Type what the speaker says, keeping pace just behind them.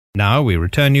Now we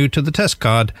return you to the test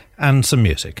card and some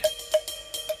music.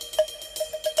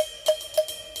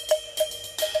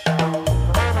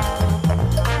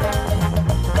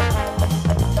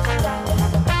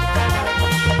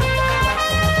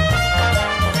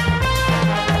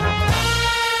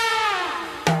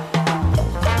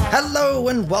 Hello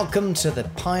and welcome to the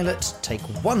Pilot Take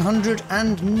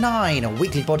 109, a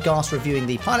weekly podcast reviewing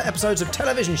the pilot episodes of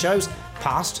television shows,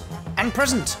 past and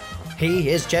present. He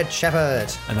is Jed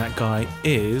Shepherd. And that guy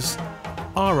is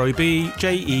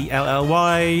ROBJELLY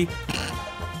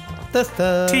The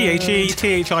third.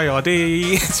 THETHIRD.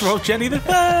 It's Rob Jelly the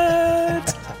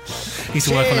third. He's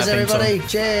to work on that theme song. Everybody.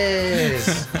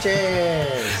 Cheers.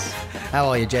 Cheers. How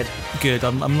are you, Jed? Good.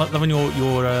 I'm loving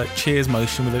your cheers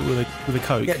motion with a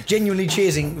Coke. Yeah, genuinely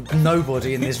cheersing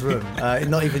nobody in this room.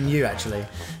 Not even you, actually.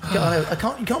 You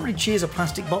can't really cheers a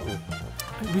plastic bottle.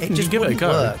 It just give it a go.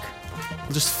 Work.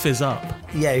 It'll just fizz up.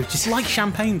 Yeah, just like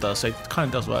champagne does, so it kind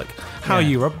of does work. How are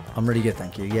you, Rob? I'm really good,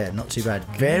 thank you. Yeah, not too bad.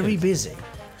 Very busy.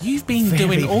 You've been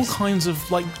doing all kinds of,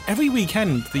 like, every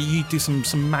weekend that you do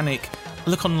some manic.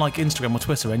 Look on like Instagram or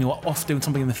Twitter, and you're off doing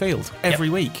something in the field every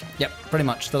week. Yep, pretty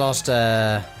much. The last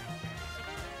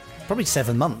probably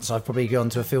 7 months, I've probably gone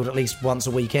to a field at least once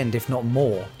a weekend, if not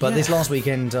more. But this last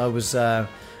weekend, I was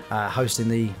hosting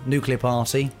the nuclear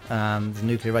party. The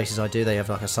nuclear races I do, they have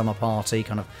like a summer party,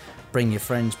 kind of bring your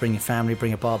friends, bring your family,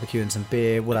 bring a barbecue and some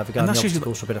beer. We'll have a go on the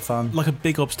obstacles for a bit of fun. Like a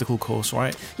big obstacle course,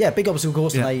 right? Yeah, big obstacle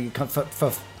course, and they kind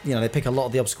of, they pick a lot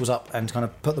of the obstacles up and kind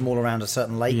of put them all around a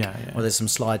certain lake, where there's some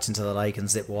slides into the lake and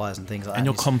zip wires and things like that. And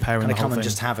you're comparing the whole come thing. And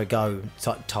just have a go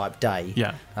type day,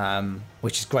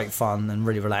 which is great fun and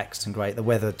really relaxed and great. The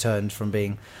weather turned from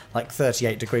being like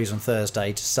 38 degrees on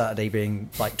Thursday to Saturday being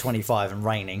like 25 and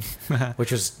raining,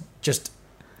 which was just...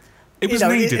 It was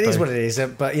needed, it is what it is,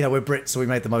 but we're Brits, so we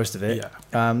made the most of it.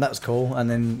 Yeah. That was cool. And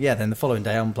then the following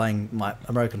day I'm playing my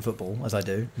American football, as I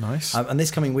do. Nice. And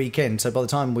this coming weekend, so by the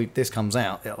time this comes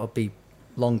out, it'll be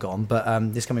long gone,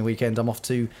 but this coming weekend I'm off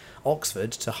to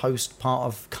Oxford to host part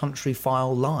of Country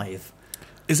File Live.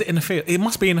 Is it in a field? It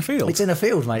must be in a field. It's in a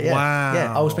field, mate, yeah. Wow.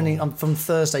 Yeah, I'm from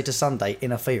Thursday to Sunday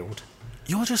in a field.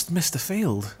 You're just Mr.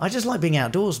 Field. I just like being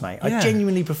outdoors, mate. Yeah. I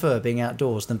genuinely prefer being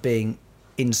outdoors than being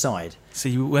inside. So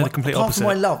you were the complete opposite.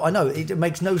 Apart from my love, I know it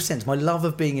makes no sense. My love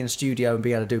of being in a studio and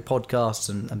being able to do podcasts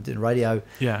and doing radio,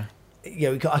 I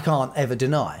can't ever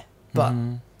deny. But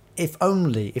if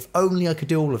only I could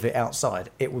do all of it outside,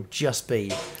 it would just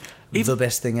be the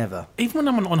best thing ever. Even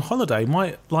when I'm on holiday,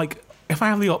 if I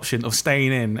have the option of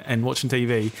staying in and watching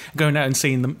TV, going out and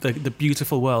seeing the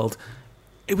beautiful world,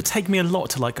 it would take me a lot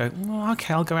to go,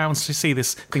 okay, I'll go out and see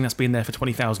this thing that's been there for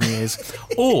 20,000 years.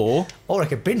 or I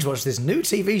could binge watch this new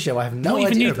TV show I have no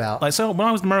idea about. So when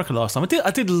I was in America last time,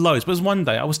 I did loads, but it was one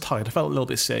day I was tired, I felt a little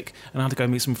bit sick, and I had to go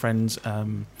meet some friends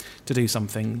to do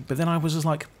something. But then I was just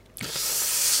like,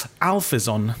 Alf is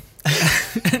on.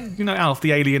 You know Alf,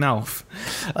 the alien Alf.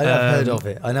 I've heard of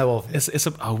it. I know of it.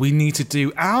 We need to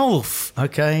do Alf.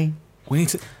 Okay. We need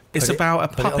to. It's about a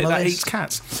puppet that eats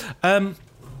cats.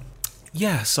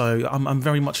 So I'm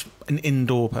very much an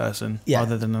indoor person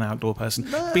rather than an outdoor person.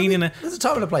 There's a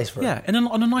time and a place for it. Yeah, and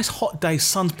on a nice hot day,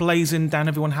 sun's blazing down,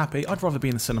 everyone happy. I'd rather be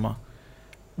in the cinema.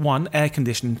 1, air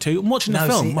conditioning. 2, I'm watching a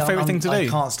film. My favourite thing to do. I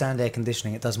can't stand air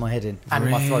conditioning. It does my head in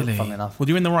and my throat. Funnily enough. Well,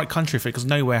 you're in the right country for it because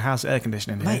nowhere has air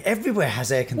conditioning here. Mate, everywhere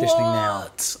has air conditioning now.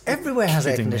 Everywhere has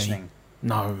air conditioning.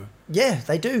 No. Yeah,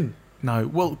 they do. No.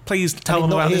 Well, please tell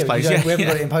them about this place. We haven't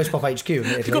got it in Post Pop HQ.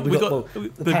 We've got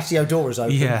the patio door is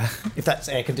open. Yeah. If that's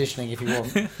air conditioning, if you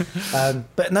want.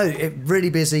 But no, really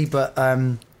busy, but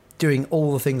doing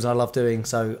all the things I love doing.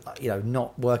 So,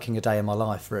 not working a day in my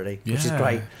life, really, which is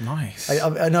great. Nice.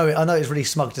 I know it's really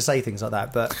smug to say things like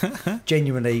that, but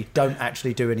genuinely don't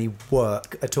actually do any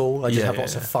work at all. I just have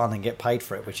lots of fun and get paid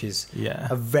for it, which is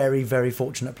a very, very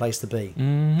fortunate place to be.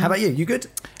 Mm-hmm. How about you? You good?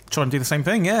 Trying to do the same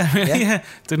thing, yeah.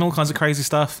 Doing all kinds of crazy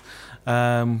stuff.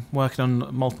 Working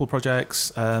on multiple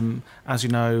projects. As you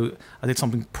know, I did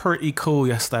something pretty cool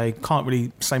yesterday. Can't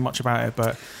really say much about it,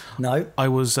 but no, I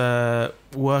was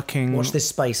working. Watch this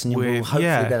space, and we'll hopefully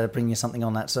be able to bring you something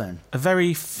on that soon. A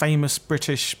very famous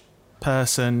British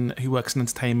person who works in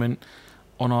entertainment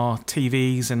on our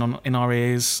TVs and in our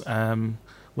ears.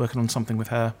 Working on something with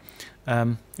her.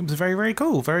 It was very, very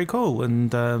cool,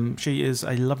 and she is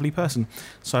a lovely person.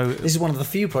 So this is one of the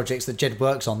few projects that Jed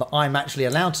works on that I'm actually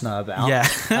allowed to know about. Yeah.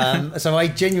 So I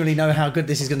genuinely know how good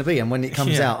this is going to be, and when it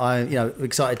comes out, I'm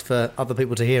excited for other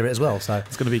people to hear it as well. So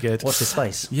it's going to be good. Watch this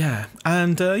space. Yeah,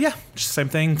 and just the same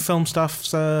thing. Film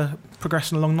stuff's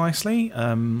progressing along nicely.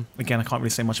 Again, I can't really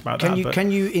say much about that.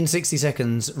 Can you, in 60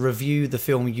 seconds, review the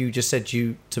film you just said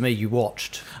you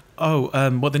watched?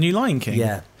 What, the new Lion King?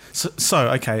 Yeah. So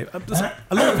okay,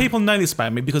 a lot of people know this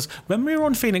about me because when we were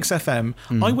on Phoenix FM,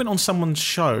 I went on someone's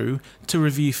show to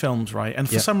review films, right? And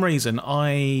for some reason,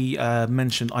 I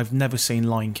mentioned I've never seen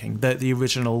Lion King, the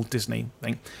original Disney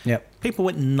thing. Yep. People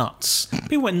went nuts. And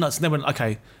they went,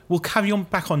 okay, we'll have you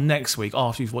back on next week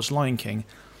after you've watched Lion King.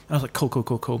 And I was like,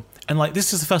 cool. And like,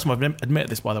 this is the first time I've admitted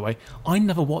this, by the way. I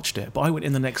never watched it, but I went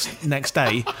in the next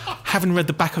day, having read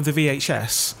the back of the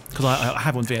VHS, because I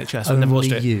have on VHS, I never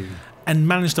watched it. You. And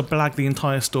managed to blag the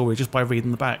entire story just by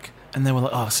reading the back. And they were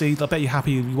like, oh, see, I bet you're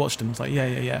happy you watched it. I was like,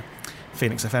 yeah.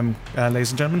 Phoenix FM, ladies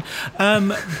and gentlemen.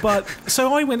 But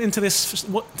so I went into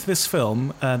this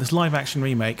film, this live action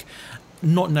remake,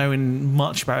 not knowing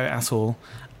much about it at all.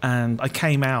 And I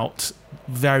came out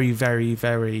very, very,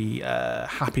 very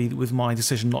happy with my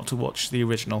decision not to watch the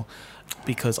original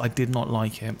because I did not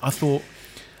like it.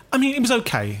 It was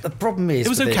okay. The problem is... It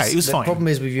was okay, it was fine. The problem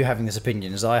is with you having this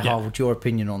opinion is I hold your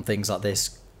opinion on things like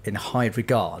this in high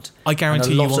regard. I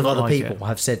guarantee you and a lot of other like people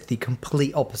have said the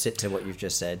complete opposite to what you've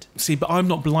just said. See, but I'm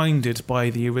not blinded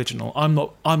by the original. I'm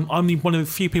one of the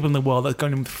few people in the world that are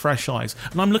going in with fresh eyes.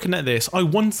 And I'm looking at this. I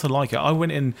wanted to like it. I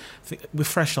went in with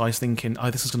fresh eyes thinking,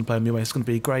 oh, this is going to blow me away. It's going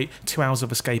to be great. 2 hours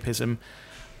of escapism.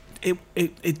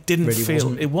 It didn't really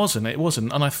feel... It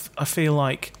wasn't. And I feel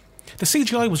like... The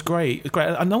CGI was great.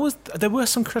 And there were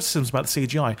some criticisms about the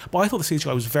CGI, but I thought the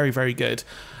CGI was very, very good.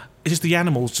 It's just the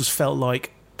animals just felt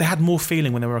like they had more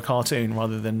feeling when they were a cartoon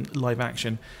rather than live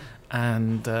action.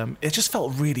 And it just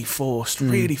felt really forced,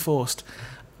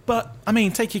 But,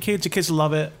 take your kids will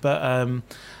love it, but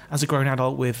as a grown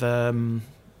adult with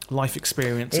life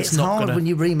experience, it's not hard when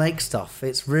you remake stuff.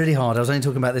 It's really hard. I was only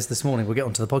talking about this morning. We'll get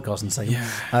onto the podcast and say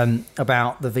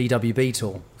about the VW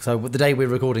Beetle. So the day we're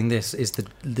recording this is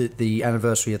the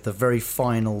anniversary of the very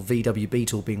final VW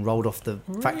Beetle being rolled off the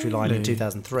factory line in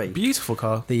 2003. Beautiful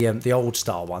car. The old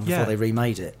style one before they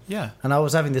remade it. Yeah. And I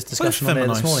was having this discussion on there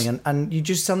this morning, and you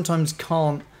just sometimes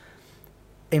can't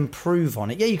improve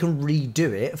on it. Yeah, you can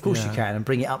redo it, of course you can, and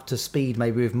bring it up to speed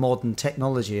maybe with modern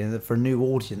technology and for a new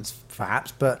audience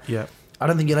perhaps, but I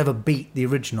don't think you'll ever beat the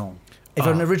original. If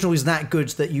an original is that good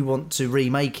that you want to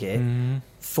remake it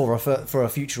for a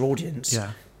future audience,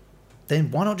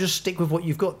 then why not just stick with what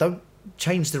you've got? Don't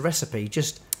change the recipe,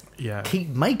 just keep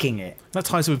making it. That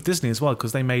ties in with Disney as well,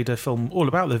 because they made a film all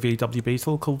about the VW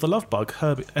Beetle called The Love Bug.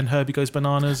 Herbie Goes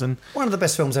Bananas, and one of the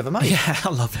best films ever made. Yeah, I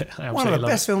love it. One of the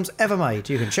best films ever made.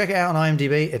 You can check it out on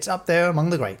IMDb. It's up there among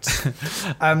the greats.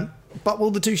 But will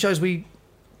the two shows we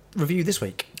review this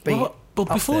week be? But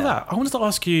before that, I wanted to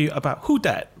ask you about Who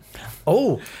Dat.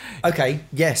 Oh, okay.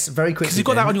 Yes, very quickly. Because you've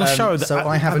got that on your show. So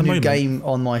I have a new game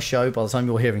on my show by the time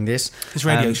you're hearing this. His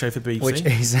radio show for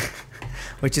BBC.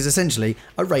 Which is essentially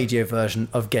a radio version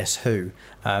of Guess Who.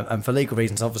 And for legal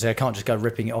reasons, obviously, I can't just go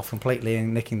ripping it off completely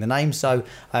and nicking the name. So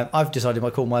I've decided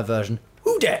I call my version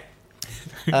Who Dat?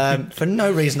 For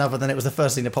no reason other than it was the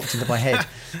first thing that popped into my head.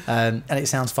 And it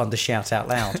sounds fun to shout out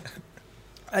loud.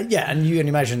 And you can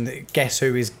imagine that Guess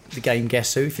Who is the game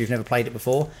Guess Who, if you've never played it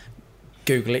before.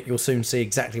 Google it, you'll soon see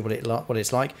exactly what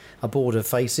it's like. A board of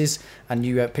faces, and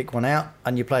you pick one out,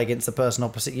 and you play against the person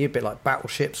opposite you, a bit like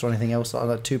Battleships or anything else,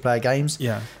 like two-player games.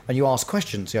 Yeah. And you ask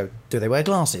questions. You go, do they wear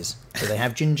glasses? Do they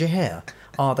have ginger hair?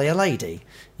 Are they a lady?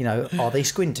 Are they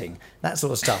squinting? That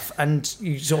sort of stuff. And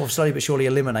you sort of slowly but surely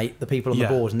eliminate the people on the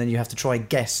board, and then you have to try and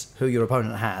guess who your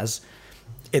opponent has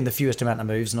in the fewest amount of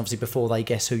moves, and obviously before they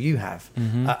guess who you have.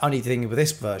 Only thing with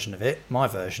this version of it, my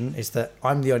version, is that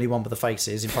I'm the only one with the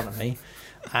faces in front of me,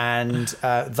 and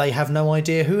they have no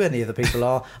idea who any of the people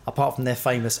are, apart from they're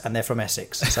famous and they're from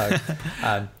Essex. So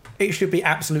it should be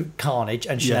absolute carnage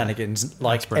and shenanigans,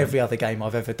 like every other game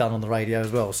I've ever done on the radio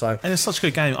as well. So, and it's such a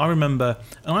good game. I remember,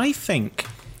 and I think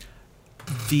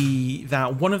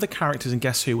that one of the characters in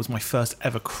Guess Who was my first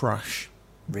ever crush.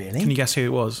 Really? Can you guess who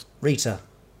it was? Rita.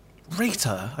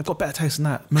 I've got better taste than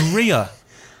that. Maria.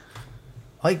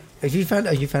 Have you found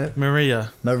it?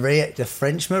 Maria, the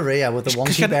French Maria with the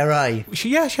wonky beret.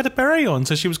 She had a beret on,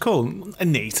 so she was cool.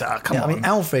 Anita, come on. I mean,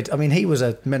 Alfred. he was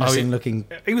a menacing-looking.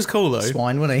 He was cool though.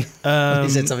 Swine, wasn't he? He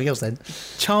said something else then.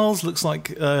 Charles looks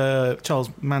like Charles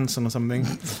Manson or something.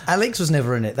 Alex was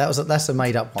never in it. That's a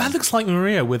made-up one. That looks like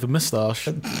Maria with a moustache.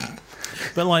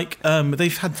 But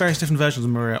they've had various different versions of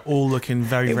Maria, all looking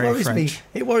very, very French.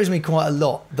 It worries me quite a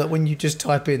lot that when you just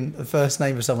type in the first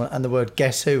name of someone and the word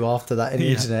Guess Who after that in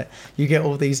the internet, you get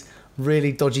all these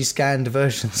really dodgy scanned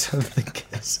versions of the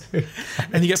Guess Who.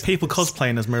 And you get people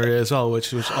cosplaying as Maria as well,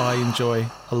 which I enjoy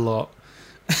a lot.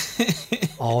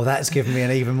 Oh, that's given me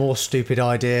an even more stupid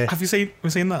idea. Have you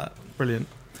seen that? Brilliant.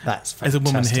 That's fantastic. As a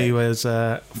woman who was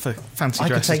for fancy I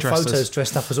could dresses, take dresses. photos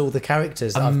dressed up as all the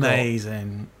characters that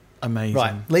Amazing. I've got.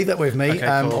 Right, leave that with me. Okay,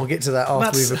 cool. I'll get to that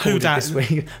after we've recorded this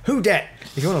week. Who Dat?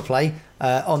 If you want to play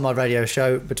on my radio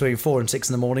show between 4 and 6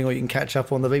 in the morning, or you can catch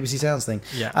up on the BBC Sounds thing.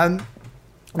 Yeah.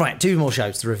 Right, 2 more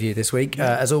shows to review this week.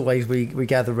 As always, we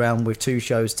gather around with 2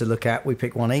 shows to look at. We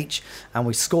pick one each, and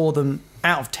we score them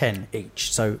out of 10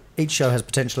 each. So each show has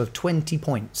potential of 20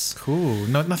 points. Cool.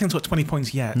 No, nothing's got 20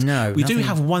 points yet. No, we do nothing.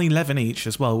 have 111 each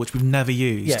as well, which we've never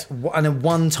used. Yeah, and a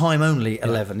one-time only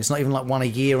 11. It's not even like one a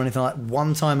year or anything like that.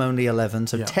 One-time only 11.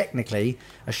 So technically,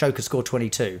 a show could score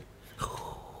 22.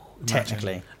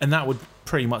 Technically. And that would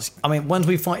pretty much... I mean, once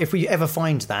we find, if we ever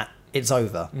find that, it's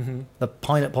over. Mm-hmm. The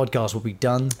Pilot podcast will be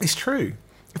done. It's true.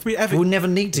 If we ever... We'll never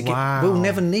need to we'll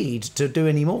never need to do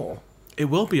any more. It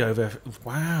will be over.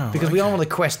 Wow. Because we are on a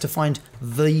quest to find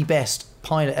the best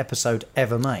pilot episode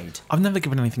ever made. I've never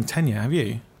given anything tenure, have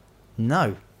you?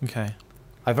 No. Okay.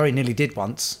 I very nearly did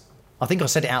once. I think I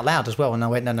said it out loud as well, and I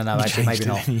went, no, actually, maybe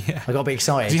not. Yeah. I got a bit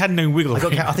excited. You had no wiggle.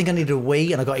 I think I needed a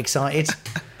wee, and I got excited.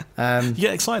 You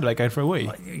get excited about going for a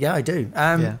wee? Yeah, I do.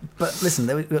 But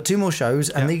listen, we've got 2 more shows,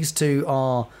 and these 2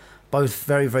 are both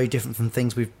very, very different from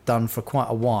things we've done for quite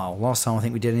a while. Last time I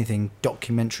think we did anything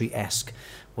documentary-esque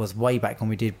was way back when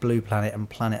we did Blue Planet and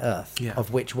Planet Earth,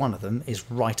 of which one of them is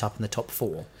right up in the top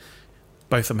 4.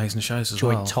 Both amazing shows as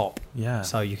well. Joint top. Yeah.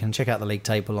 So you can check out the league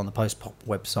table on the Post Pop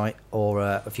website,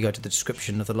 or if you go to the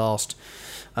description of the last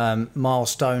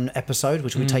milestone episode,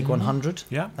 which will take 100,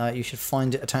 you should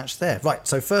find it attached there. Right,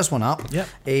 so first one up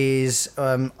is,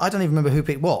 I don't even remember who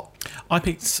picked what. I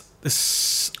picked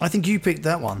this... I think you picked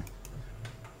that one.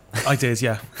 I did,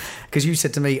 yeah. Because you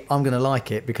said to me, I'm going to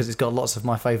like it because it's got lots of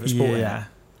my favourite sport in it.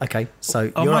 Okay,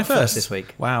 so you're up first this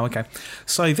week. Wow, okay.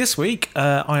 So this week,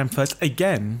 I am first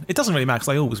again. It doesn't really matter because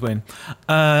I always win.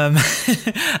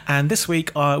 And this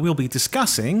week, we'll be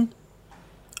discussing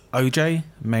OJ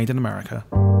Made in America.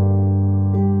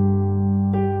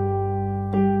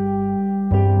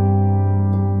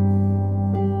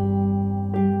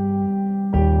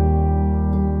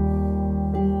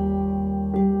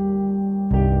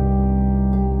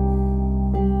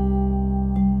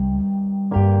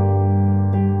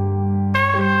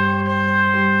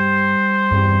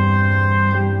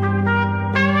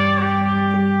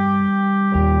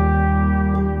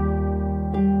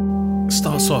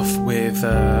 Off with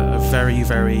a very,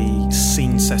 very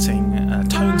scene-setting,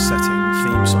 tone-setting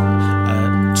theme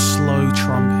song. Slow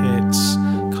trumpets,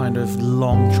 kind of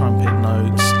long trumpet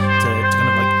notes to kind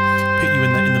of like put you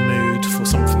in the mood for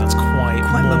something that's quite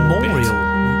memorial.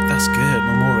 That's good,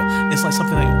 memorial. It's like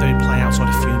something that they play outside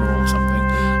a funeral or something.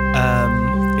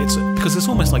 It's because it's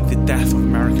almost like the death of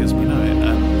America as we know it,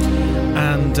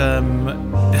 and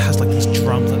it has like these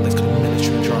drums, like these kind of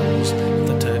military drums.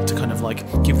 To kind of like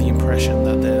give the impression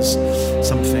that there's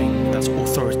something that's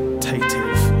authoritarian,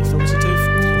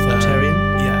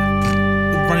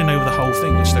 running over the whole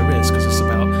thing, which there is, because it's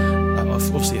about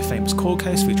obviously a famous court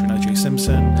case featuring O.J.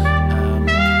 Simpson, and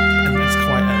it's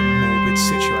quite a morbid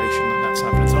situation that's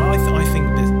happening. So I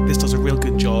think this does a real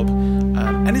good job,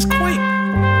 and it's quite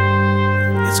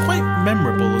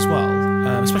memorable as well,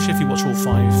 especially if you watch all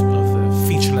 5 of the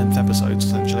feature-length episodes,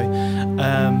 essentially.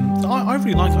 I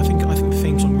really like it. I think the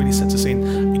theme song really sets a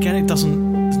scene. Again, there's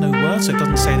no words, so it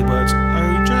doesn't say the words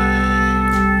OJ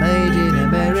Made in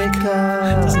America.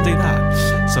 It doesn't do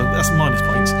that. So that's minus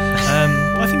points.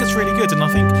 I think it's really good, and I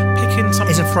think picking something...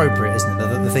 It's appropriate, isn't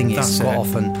it? The thing is, quite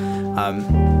often,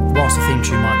 whilst the theme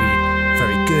tune might be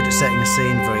very good at setting a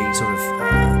scene, very sort of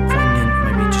poignant,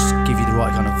 maybe just give you the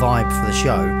right kind of vibe for the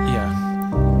show. Yeah.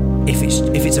 If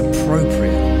it's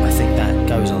appropriate, I think that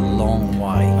goes a long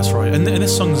way. That's right. And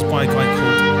this song is by a guy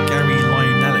called Gary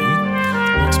Lionelli,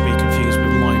 not to be confused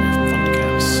with Lino from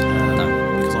Thundercats. No,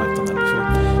 because I've done that before.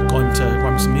 Got him to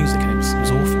write some music, and it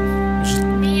was awful. It was just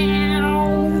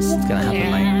it's gonna happen,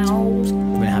 mate. It's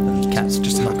gonna happen. Cats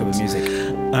just not good with music.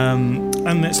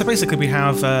 And so basically, we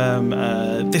have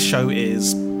this show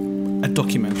is a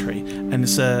documentary, and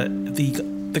it's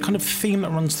the kind of theme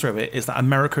that runs through it is that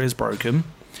America is broken.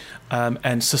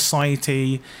 And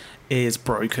society is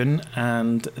broken,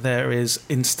 and there is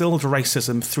instilled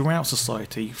racism throughout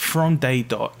society from day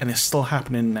dot, and it's still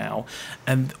happening now.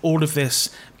 And all of this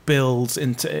builds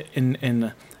into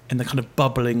in the kind of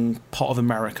bubbling pot of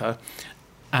America,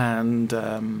 and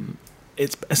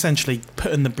it's essentially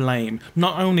putting the blame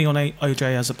not only on OJ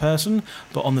as a person,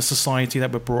 but on the society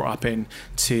that we're brought up in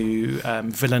to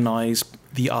villainize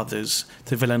the others,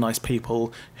 to villainize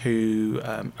people who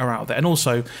are out there, and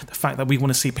also the fact that we want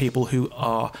to see people who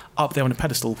are up there on a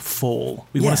pedestal fall.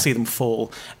 We want to see them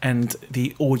fall, and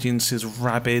the audience is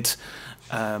rabid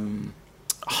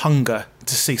hunger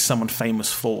to see someone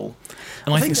famous fall.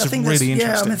 And I think it's really interesting.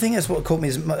 Yeah, I think that's what caught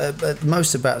me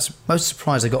most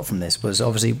surprise I got from this was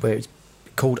obviously where it's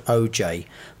called OJ,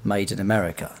 Made in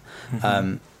America.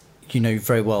 Mm-hmm. You know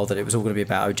very well that it was all going to be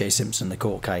about OJ Simpson, the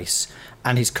court case,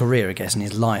 and his career, I guess, and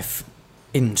his life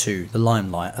into the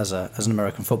limelight as an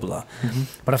American footballer. Mm-hmm.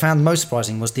 But I found most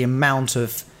surprising was the amount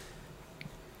of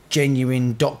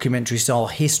genuine documentary style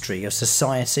history of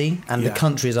society and the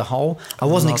country as a whole. I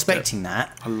wasn't expecting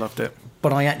that. I loved it.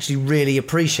 But I actually really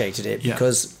appreciated it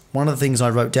because one of the things I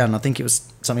wrote down, I think it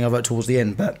was something I wrote towards the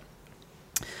end, but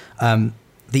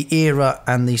the era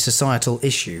and the societal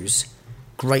issues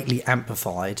greatly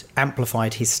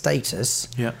amplified his status,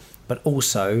 but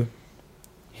also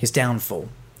his downfall.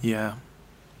 Yeah.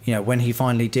 You know, when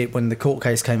the court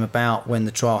case came about, when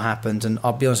the trial happened, and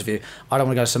I'll be honest with you, I don't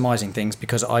want to go surmising things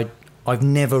because I've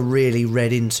never really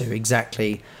read into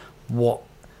exactly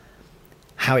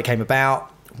how it came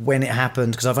about, when it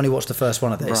happened, because I've only watched the first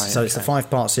one of this. Right, so it's the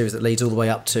 5-part series that leads all the way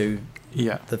up to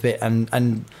the bit.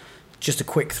 And just a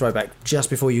quick throwback, just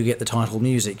before you get the title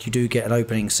music, you do get an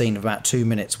opening scene of about 2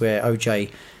 minutes where OJ,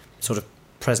 sort of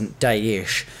present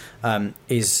day-ish,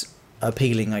 is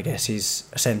appealing, I guess, his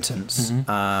sentence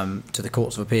to the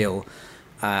courts of appeal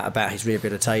about his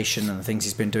rehabilitation and the things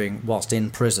he's been doing whilst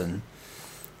in prison.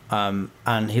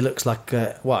 And he looks like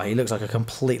a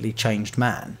completely changed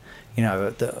man. You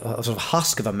know, a sort of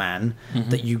husk of a man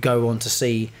that you go on to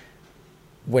see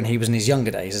when he was in his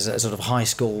younger days as a sort of high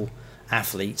school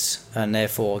athlete, and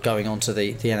therefore going on to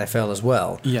the NFL as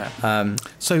well.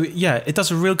 So it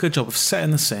does a real good job of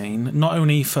setting the scene, not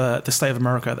only for the state of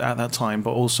America at that time,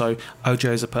 but also OJ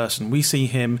as a person. We see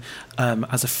him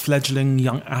as a fledgling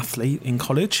young athlete in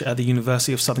college at the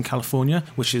University of Southern California,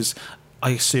 which is, I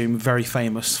assume, very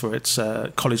famous for its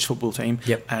college football team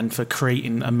and for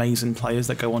creating amazing players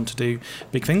that go on to do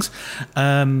big things.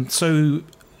 So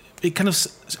it kind of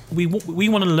we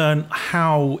want to learn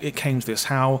how it came to this,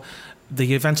 how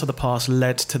the events of the past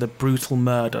led to the brutal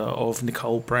murder of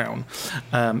Nicole Brown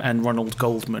and Ronald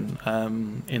Goldman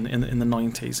in the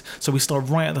 90s. So we start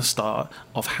right at the start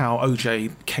of how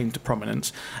OJ came to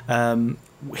prominence.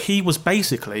 He was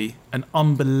basically an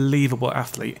unbelievable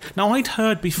athlete. Now, I'd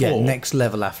heard before... next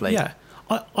level athlete. Yeah.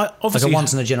 I obviously, like a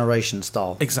once-in-a-generation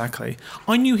style. Exactly.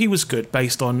 I knew he was good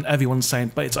based on everyone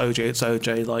saying, but it's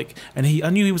OJ, I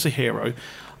knew he was a hero.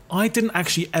 I didn't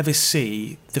actually ever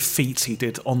see the feats he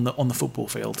did on the football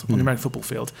field, on the American football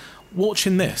field.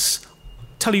 Watching this,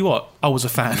 tell you what, I was a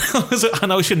fan.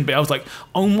 And I shouldn't be. I was like,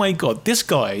 oh my God, this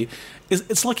guy...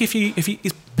 It's like if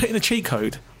he's putting a cheat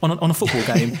code on a football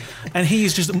game, and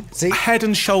he's just head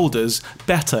and shoulders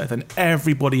better than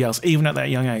everybody else, even at that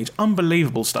young age.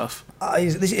 Unbelievable stuff. I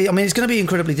mean, it's going to be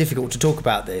incredibly difficult to talk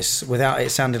about this without it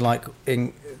sounding like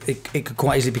it could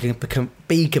quite easily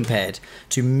be compared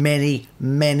to many,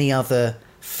 many other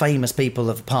famous people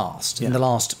of the past in the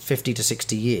last 50 to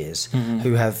 60 years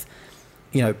who have,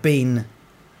 you know, been,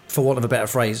 for want of a better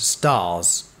phrase,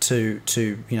 stars to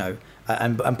you know,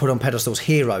 and put on pedestals,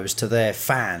 heroes to their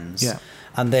fans,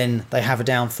 and then they have a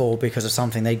downfall because of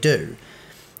something they do.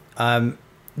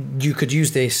 You could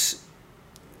use this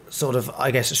sort of,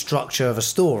 I guess, structure of a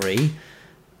story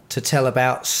to tell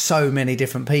about so many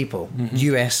different people,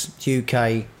 US,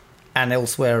 UK, and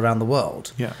elsewhere around the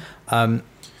world. You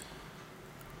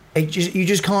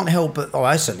just can't help but,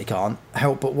 I certainly can't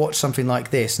help but watch something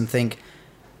like this and think,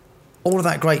 all of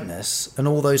that greatness and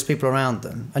all those people around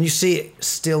them, and you see it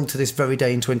still to this very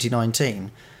day in 2019,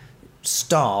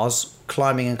 stars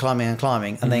climbing and climbing and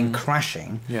climbing and then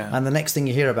crashing, and the next thing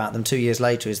you hear about them 2 years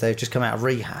later is they've just come out of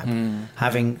rehab,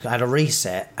 having had a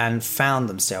reset and found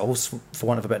themselves, for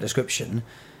want of a better description, and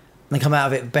they come out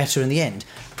of it better in the end.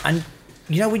 And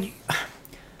you know, when you,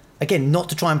 again, not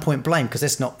to try and point blame, because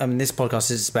this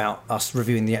podcast is about us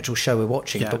reviewing the actual show we're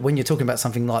watching, but when you're talking about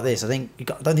something like this, I don't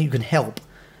think you can help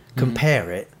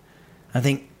compare it and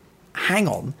think, hang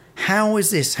on, how is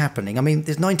this happening? I mean,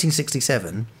 there's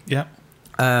 1967.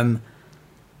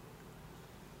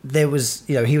 There was,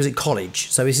 you know, he was at college,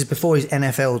 so this is before his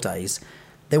NFL days.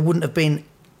 There wouldn't have been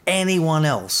anyone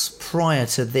else prior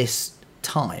to this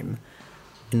time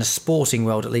in the sporting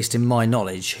world, at least in my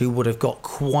knowledge, who would have got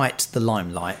quite the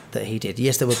limelight that he did.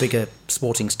 Yes, there were bigger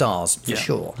sporting stars, for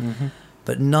sure,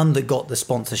 but none that got the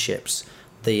sponsorships,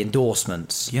 the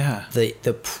endorsements,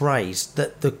 the praise,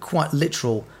 the quite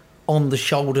literal on the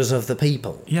shoulders of the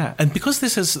people. And because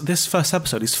this first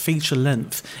episode is feature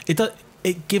length,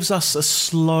 it gives us a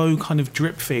slow kind of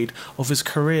drip feed of his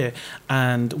career,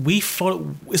 and we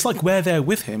follow. It's like we're there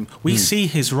with him. We see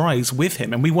his rise with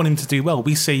him, and we want him to do well.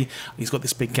 We see he's got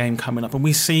this big game coming up, and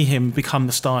we see him become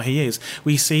the star he is.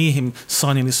 We see him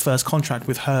signing his first contract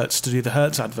with Hertz to do the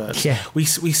Hertz adverts. Yeah. We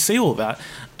see all that,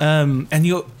 and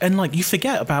you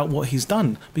forget about what he's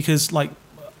done, because like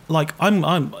I'm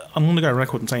going to go on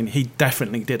record and saying he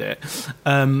definitely did it.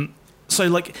 So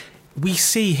like we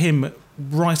see him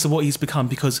rise to what he's become,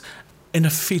 because in a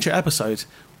future episode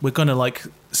we're going to like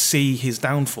see his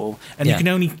downfall, and you can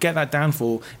only get that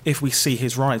downfall if we see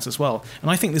his rise as well.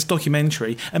 And I think this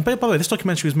documentary, and by the way, this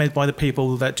documentary was made by the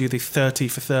people that do the 30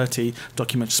 for 30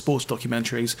 sports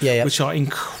documentaries, which are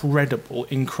incredible.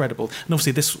 And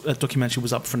obviously this documentary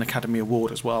was up for an Academy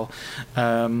Award as well,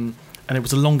 and it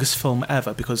was the longest film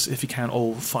ever, because if you count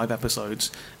all 5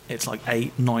 episodes, it's like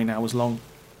 8-9 hours long.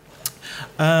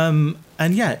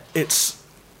 And yeah, it's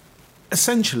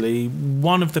essentially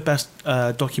one of the best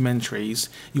documentaries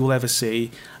you will ever see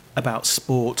about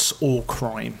sports or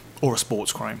crime, or a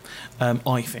sports crime.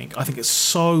 I think it's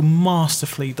so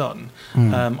masterfully done.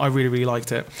 I really, really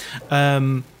liked it.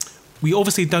 We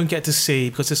obviously don't get to see,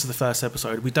 because this is the first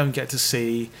episode, we don't get to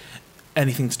see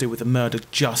anything to do with the murder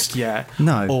just yet.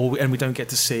 No. And we don't get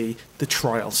to see the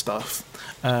trial stuff.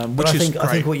 But I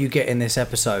think what you get in this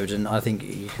episode, and I think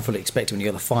you can fully expect it when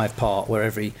you got the 5-part, where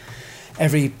every I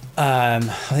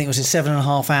think it was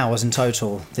 7.5 hours in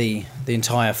total, the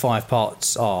entire 5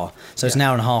 parts are. So it's an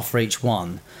hour and a half for each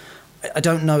one. I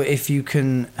don't know if you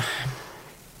can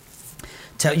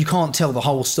tell. You can't tell the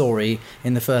whole story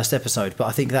in the first episode, but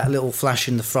I think that little flash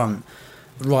in the front,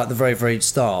 right at the very, very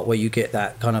start, where you get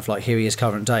that kind of like, here he is,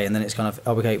 current day, and then it's kind of,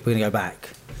 oh, okay, we're going to go back.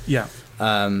 Yeah.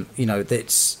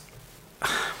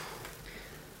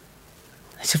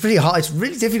 It's really hard. It's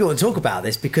really difficult to talk about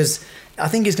this, because I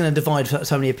think it's going to divide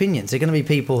so many opinions. There are going to be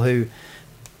people who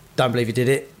don't believe he did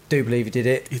it, do believe he did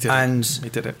it, he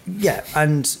did it. Yeah,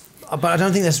 but I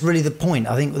don't think that's really the point.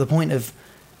 I think the point of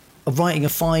writing a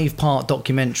 5-part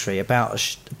documentary about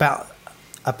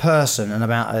a person and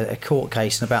about a court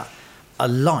case and about a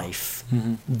life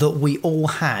that we all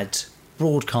had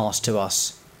broadcast to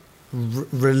us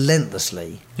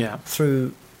relentlessly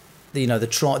through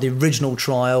the original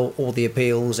trial, all the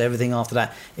appeals, everything after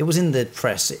that. It was in the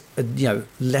press,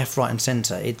 left, right, and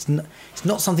centre. It's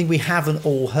not something we haven't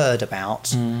all heard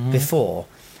about before.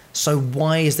 So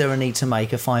why is there a need to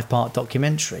make a 5-part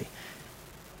documentary?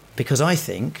 Because I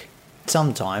think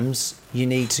sometimes you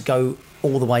need to go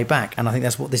all the way back, and I think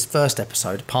that's what this first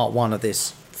episode, part 1 of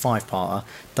this 5-parter,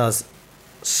 does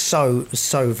so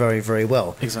very, very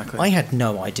well. Exactly. I had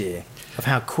no idea of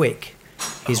how quick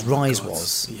his rise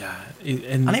was. Yeah.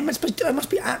 And it must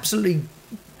be absolutely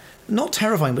not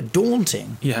terrifying, but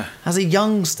daunting. Yeah. As a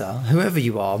youngster, whoever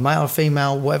you are, male or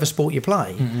female, whatever sport you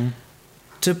play,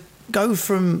 to go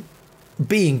from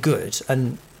being good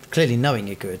and clearly knowing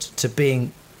you're good to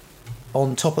being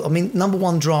on top of, number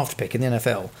 1 draft pick in the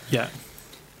NFL. Yeah.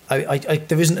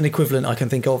 There isn't an equivalent I can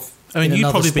think of. In you'd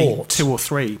probably sport. be 2 or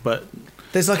 3, but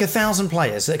there's like 1,000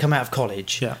 players that come out of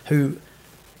college who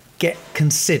get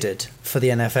considered for the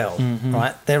NFL,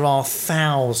 right? There are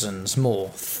thousands more.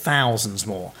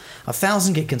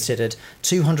 1,000 get considered,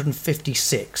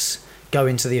 256 go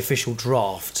into the official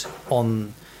draft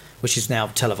which is now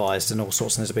televised and all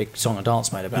sorts, and there's a big song and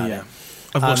dance made about it.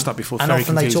 I've watched that before. It's and very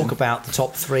often confusing. they talk about the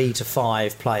top 3 to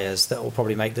 5 players that will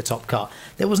probably make the top cut.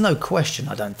 There was no question,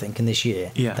 I don't think, in this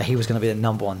year that he was going to be the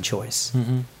number 1 choice.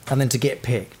 And then to get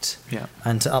picked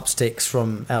and to up sticks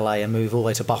from LA and move all the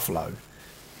way to Buffalo,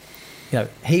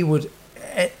 he would.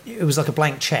 It was like a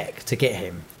blank check to get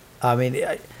him.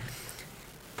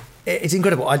 It's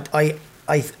incredible.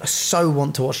 I so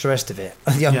want to watch the rest of it.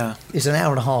 It's an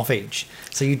hour and a half each,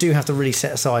 so you do have to really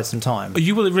set aside some time.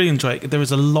 You will really enjoy it. There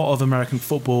is a lot of American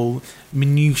football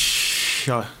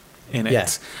minutiae in it. Yeah.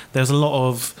 There's a lot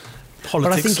of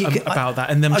politics about that,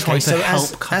 and them trying to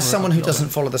help. As someone who doesn't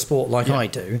follow the sport like I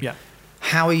do,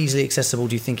 how easily accessible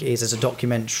do you think it is as a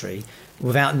documentary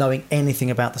without knowing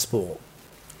anything about the sport?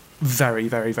 Very,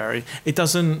 very, very. It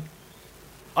doesn't.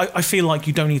 I feel like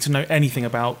you don't need to know anything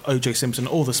about O.J. Simpson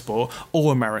or the sport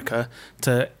or America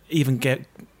to even get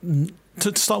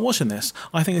to start watching this.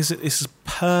 I think this is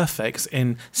perfect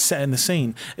in setting the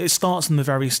scene. It starts from the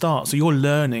very start, so you're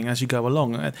learning as you go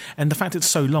along. And the fact it's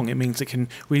so long, it means it can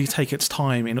really take its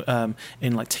time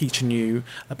in like teaching you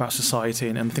about society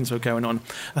and things that are going on.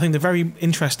 I think the very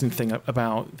interesting thing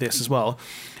about this as well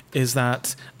is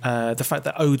that the fact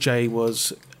that O.J.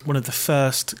 was one of the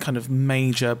first kind of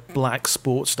major black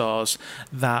sports stars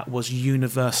that was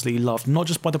universally loved, not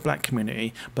just by the black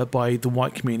community, but by the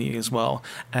white community as well.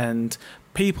 And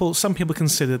some people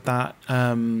considered that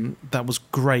that was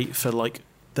great for like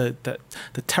the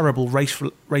terrible race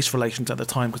relations at the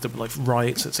time, because there were like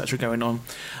riots, etc., going on.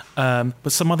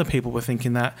 But some other people were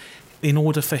thinking that in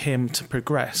order for him to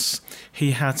progress,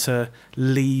 he had to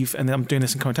leave, and I'm doing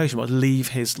this in quotation, but leave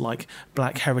his like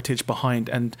black heritage behind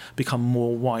and become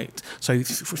more white. So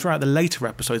throughout the later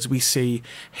episodes, we see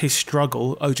his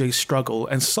struggle, OJ's struggle,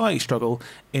 and society's struggle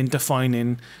in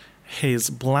defining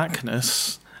his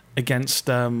blackness against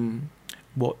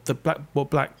what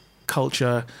black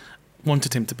culture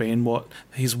wanted him to be, and what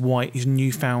his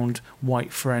newfound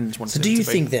white friends wanted him to be. So do you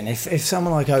think then, if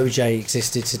someone like OJ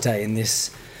existed today in this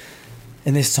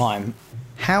time,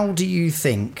 how do you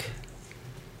think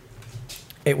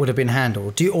it would have been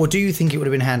handled? Do you think it would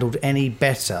have been handled any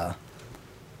better?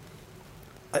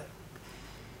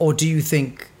 Or do you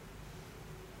think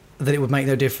that it would make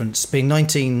no difference? Being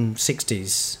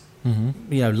 1960s,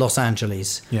 Los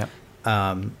Angeles,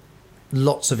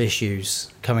 lots of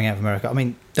issues coming out of America. I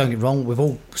mean, don't get me wrong, we've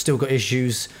all still got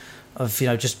issues of,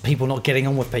 just people not getting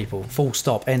on with people. Full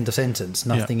stop, end of sentence,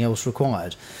 nothing else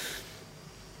required.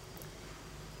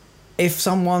 If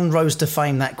someone rose to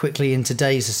fame that quickly in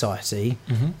today's society,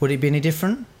 would it be any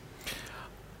different?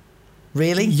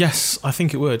 Really? Yes, I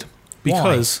think it would.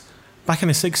 Because back in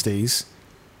the 60s,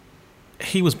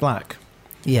 he was black.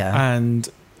 Yeah. And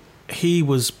he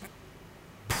was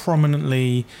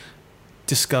prominently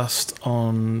discussed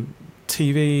on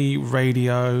TV,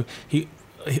 radio,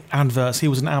 adverts. He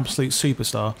was an absolute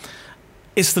superstar.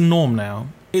 It's the norm now.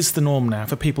 It's the norm now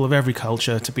for people of every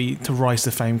culture to rise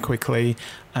to fame quickly,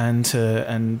 and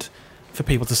for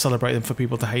people to celebrate them, for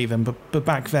people to hate them. But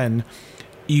back then,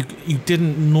 you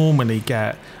didn't normally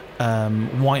get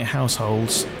white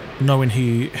households knowing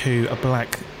who a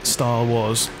black star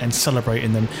was and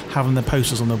celebrating them, having their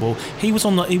posters on the wall. He was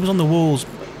on the walls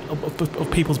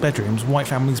of people's bedrooms, white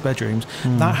families' bedrooms.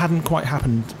 That hadn't quite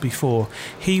happened before.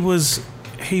 He was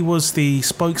the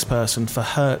spokesperson for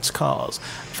Hertz cars,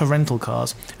 for rental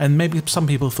cars, and maybe some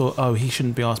people thought, oh, he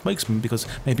shouldn't be our spokesman because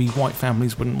maybe white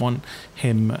families wouldn't want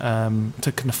him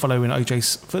to kind of follow in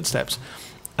OJ's footsteps.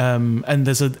 And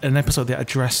there's an episode that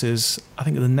addresses, I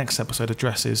think the next episode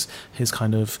addresses his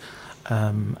kind of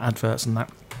adverts and that.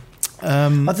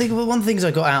 I think one of the things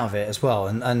I got out of it as well,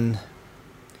 and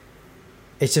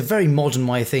it's a very modern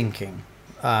way of thinking.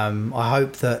 I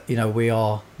hope that we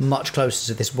are much closer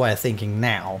to this way of thinking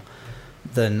now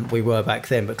than we were back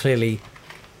then. But clearly,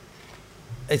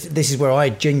 this is where I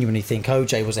genuinely think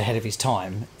OJ was ahead of his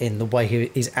time in the way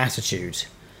his attitude.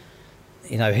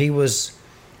 He was,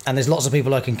 and there's lots of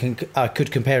people I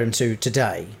could compare him to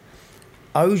today.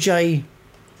 OJ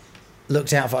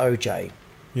looked out for OJ.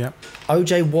 Yeah.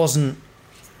 OJ wasn't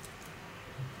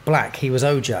black. He was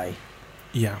OJ.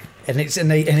 Yeah. And he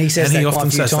says that quite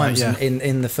a few times that, yeah.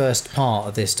 in the first part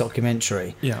of this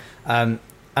documentary. Yeah. And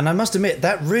I must admit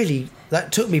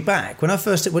that took me back when he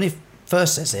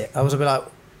first says it. I was a bit like,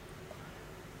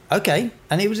 okay.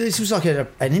 And this was like an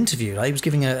interview. Like he was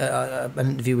giving an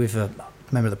interview with a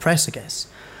member of the press, I guess.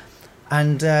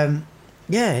 And I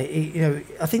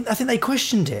think they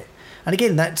questioned it. And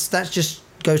again, that's just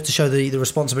goes to show the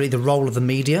responsibility, the role of the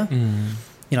media.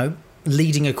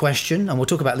 Leading a question, and we'll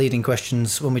talk about leading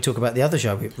questions when we talk about the other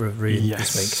show we reviewed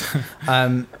this week.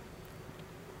 I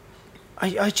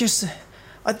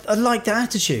like the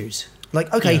attitude.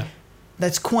 Like, okay,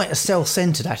 that's quite a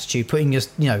self-centered attitude, putting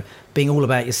being all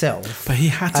about yourself. But he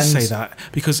had to say that,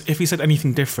 because if he said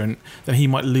anything different, then he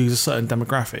might lose a certain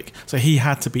demographic. So he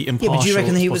had to be impartial. Yeah, but do you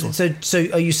reckon he was? So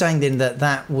are you saying then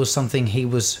that was something he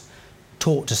was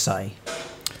taught to say?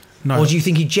 No. Or do you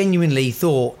think he genuinely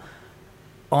thought,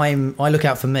 I look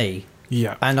out for me,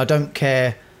 and I don't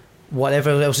care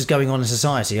whatever else is going on in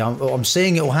society. I'm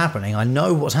seeing it all happening. I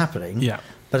know what's happening. Yeah.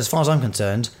 But as far as I'm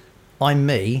concerned, I'm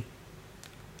me,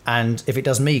 and if it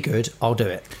does me good, I'll do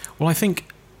it. Well, I think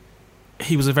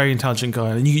he was a very intelligent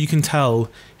guy, and you can tell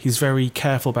he's very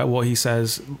careful about what he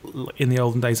says in the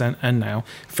olden days and now.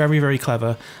 Very, very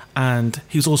clever, and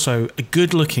he was also a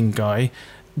good-looking guy,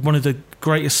 one of the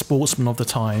greatest sportsmen of the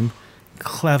time,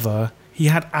 clever. He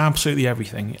had absolutely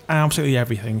everything.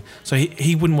 So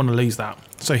he wouldn't want to lose that.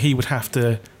 So he would have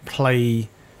to play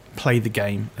the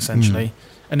game, essentially.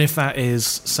 And if that is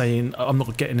saying, I'm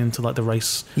not getting into like the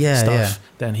race stuff,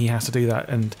 then he has to do that.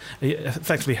 And it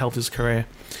effectively helped his career.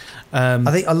 I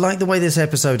think I like the way this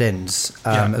episode ends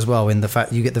as well, in the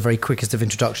fact you get the very quickest of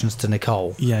introductions to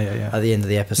Nicole at the end of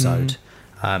the episode.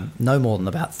 no more than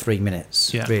about 3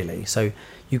 minutes, Yeah. really. So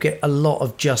you get a lot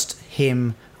of just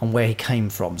him and where he came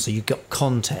from. So you've got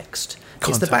context.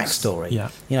 It's the Context, backstory. yeah.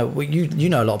 You know, you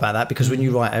know a lot about that because when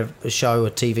you write a show,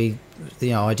 a TV,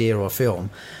 idea or a film,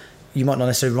 you might not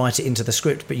necessarily write it into the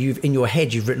script, but in your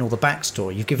head you've written all the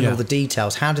backstory. You've given all the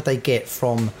details. How did they get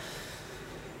from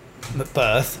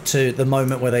birth to the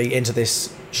moment where they enter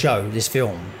this show, this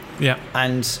film? Yeah.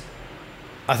 And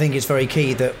I think it's very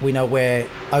key that we know where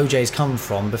OJ's come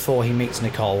from before he meets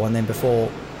Nicole, and then before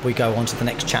we go on to the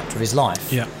next chapter of his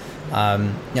life. Yeah.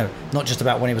 Not just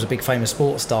about when he was a big famous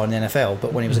sports star in the NFL,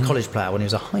 but when he was a college player, when he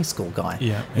was a high school guy.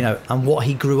 Yeah. And what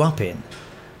he grew up in,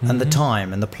 and the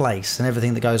time and the place and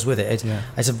everything that goes with it.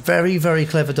 It's a very, very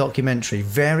clever documentary.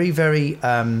 Very, very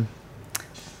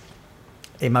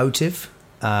emotive,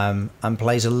 and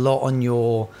plays a lot on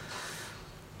your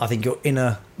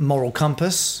inner moral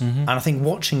compass. And I think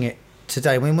watching it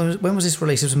today, when was this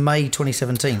released? It was May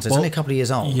 2017, so it's only a couple of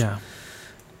years old. Yeah.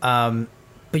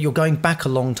 But you're going back a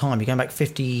long time. You're going back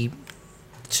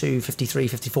 52, 53,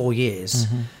 54 years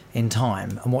in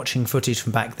time and watching footage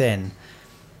from back then.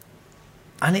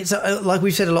 And it's like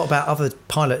we've said a lot about other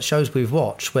pilot shows we've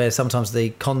watched, where sometimes the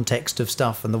context of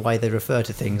stuff and the way they refer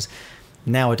to things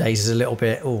nowadays is a little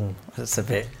bit, that's a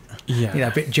bit,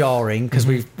 a bit jarring because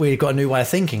we've got a new way of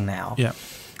thinking now. Yeah.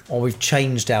 Or we've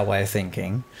changed our way of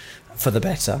thinking for the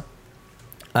better.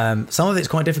 Some of it's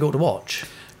quite difficult to watch.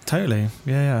 Totally.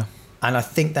 Yeah. And I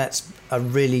think that's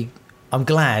I'm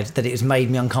glad that it has made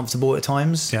me uncomfortable at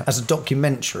times. Yeah. As a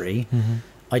documentary,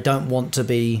 I don't want to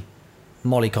be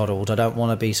mollycoddled. I don't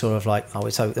want to be sort of like,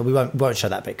 we won't show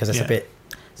that bit because it's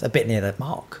a bit near the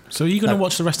mark. So are you going to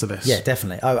watch the rest of this? Yeah,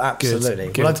 definitely. Oh,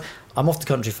 absolutely. Good. Well, I'm off to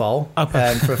Country File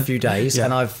for a few days,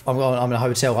 and I'm in a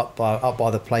hotel up by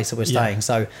the place that we're staying.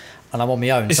 So, and I'm on my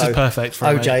own. This is perfect for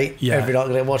OJ. Every night, I'm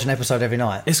going to watch an episode every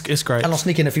night. It's great. And I'll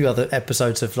sneak in a few other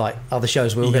episodes of like other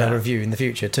shows we're going to review in the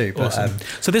future too. But, awesome.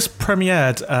 So this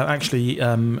premiered actually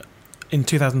in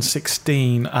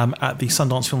 2016 at the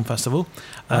Sundance Film Festival,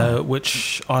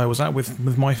 which I was at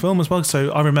with my film as well.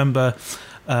 So I remember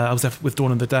I was there with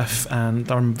Dawn of the Deaf,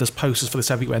 and I remember there's posters for this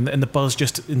everywhere. And the buzz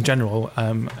just in general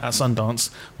at Sundance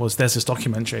was there's this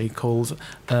documentary called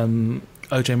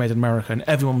OJ Made in America, and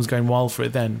everyone was going wild for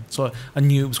it then. So I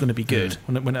knew it was going to be good.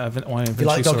 When I if you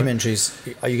like documentaries,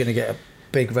 are you going to get a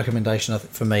big recommendation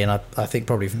from me, and I think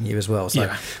probably from you as well.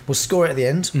 So we'll score it at the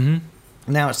end.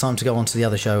 Mm-hmm. Now it's time to go on to the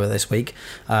other show this week.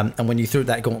 And when you threw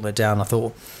that gauntlet down, I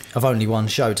thought of only one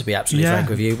show, to be absolutely frank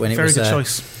with you. When it was good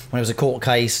choice. When it was a court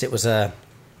case, it was an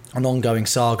ongoing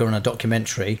saga and a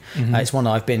documentary. It's one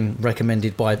I've been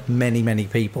recommended by many, many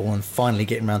people, and finally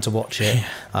getting around to watch it.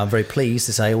 I'm very pleased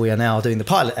to say we are now doing the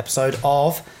pilot episode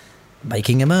of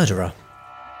Making a Murderer.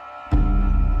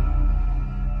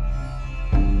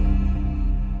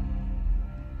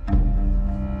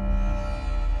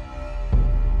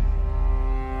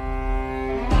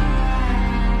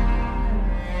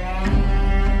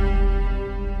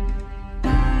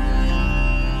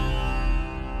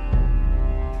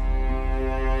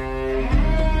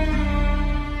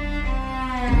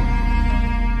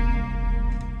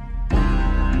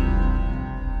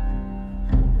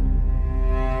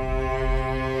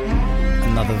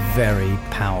 Very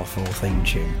powerful theme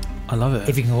tune. I love it.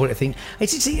 If you can call it a theme,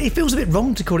 it feels a bit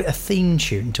wrong to call it a theme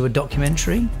tune to a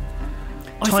documentary.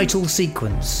 Title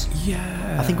sequence.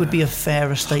 Yeah, I think would be a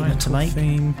fairer statement to make.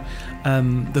 Theme.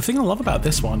 The thing I love about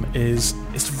this one is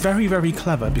it's very, very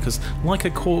clever because, like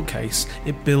a court case,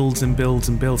 it builds and builds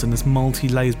and builds, and there's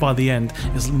multi-layers. By the end,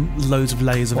 there's loads of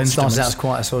layers of instruments. Starts out as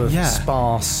quite a sort of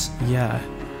sparse. Yeah.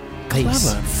 Piece.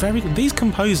 Clever, very good. These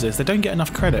composers, they don't get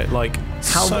enough credit.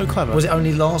 So clever. Was it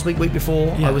only last week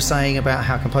before? Yeah. I was saying about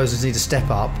how composers need to step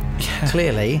up. Yeah.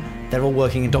 Clearly, they're all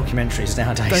working in documentaries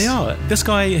nowadays. They are. This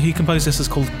guy who composed this is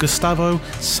called Gustavo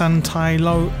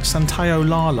Santaolalla.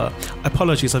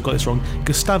 Apologies, I've got this wrong.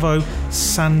 Gustavo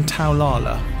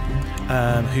Santaolalla,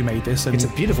 who made this. And it's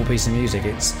a beautiful piece of music.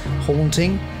 It's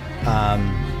haunting.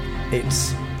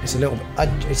 It's a little.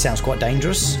 It sounds quite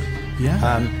dangerous.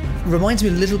 Yeah. Reminds me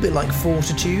a little bit like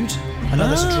Fortitude. I know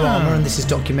that's a drama and this is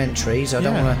documentary, so I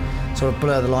don't want to sort of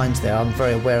blur the lines there. I'm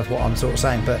very aware of what I'm sort of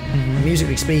saying, but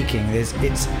musically speaking, it's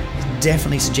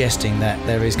definitely suggesting that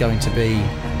there is going to be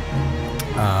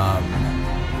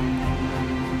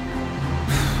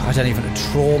I don't even know,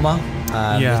 trauma.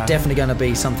 There's definitely going to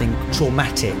be something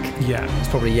traumatic. Yeah. It's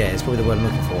probably the word I'm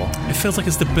looking for. It feels like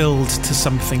it's the build to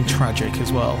something tragic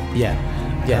as well. Yeah,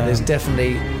 there's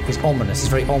definitely, it's ominous. It's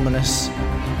very ominous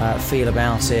feel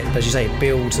about it. But as you say, it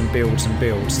builds and builds and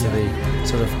builds to the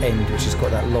sort of end, which has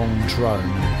got that long drone.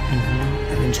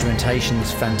 The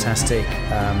instrumentation's fantastic.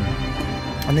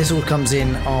 And this all comes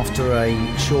in after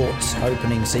a short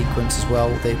opening sequence as well,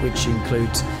 which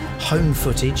includes home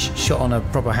footage shot on a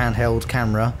proper handheld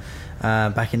camera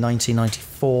back in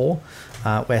 1994,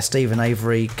 where Stephen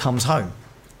Avery comes home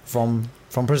from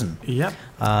prison. Yep.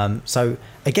 So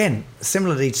again,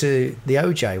 similarly to the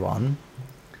OJ one,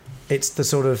 it's the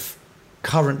sort of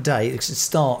current day. It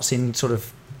starts in sort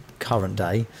of current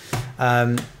day,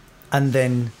 and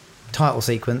then title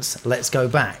sequence, let's go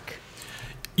back.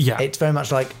 Yeah. It's very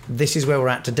much like, this is where we're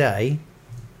at today.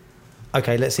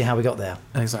 Okay, let's see how we got there.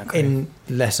 Exactly. In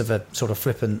less of a sort of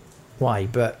flippant way,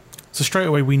 but So straight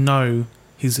away we know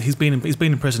he's been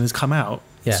in prison, he's come out.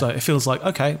 Yeah. So it feels like,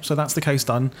 okay, so that's the case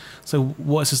done. So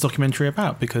what is this documentary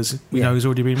about? Because we know he's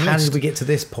already been released. How did we get to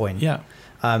this point? Yeah.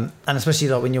 And especially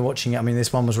like when you're watching it, I mean,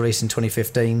 this one was released in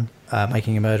 2015,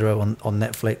 Making a Murderer on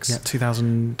Netflix.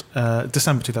 Yeah,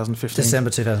 December 2015. December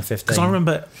 2015. Because I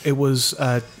remember it was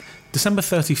December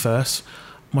 31st.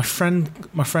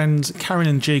 My friends Karen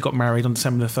and G got married on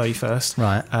December the 31st.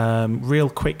 Right. Real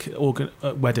quick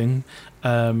wedding.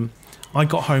 I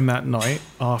got home that night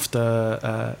after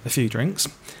a few drinks,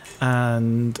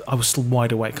 and I was still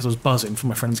wide awake because I was buzzing from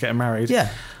my friends getting married.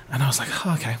 Yeah. And I was like,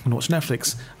 oh, okay, I'm going to watch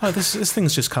Netflix. Oh, this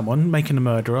thing's just come on, Making a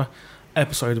Murderer,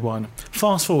 episode 1.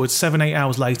 Fast forward 7-8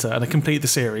 hours later, and I completed the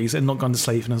series and not gone to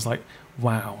sleep, and I was like,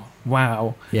 wow.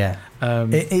 Yeah.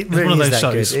 It one really of is those that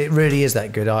shows. good. It really is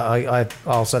that good.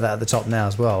 I'll say that at the top now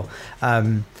as well.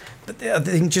 But I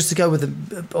think just to go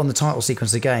with on the title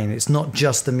sequence again, it's not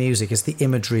just the music, it's the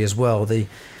imagery as well.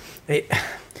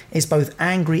 It's both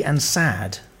angry and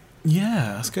sad.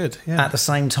 Yeah, that's good. Yeah. At the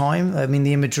same time. I mean,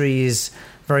 the imagery is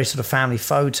very sort of family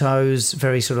photos,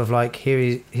 very sort of like,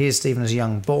 here's Stephen as a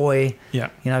young boy. Yeah.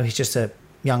 You know, he's just a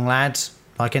young lad,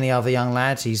 like any other young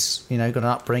lad. He's, you know, got an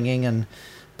upbringing, and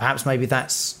perhaps maybe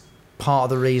that's part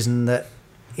of the reason that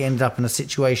he ended up in a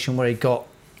situation where he got,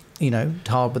 you know,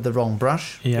 tarred with the wrong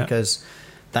brush. Yeah. Because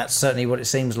that's certainly what it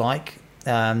seems like,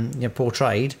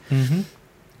 portrayed. Mm-hmm.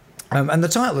 And the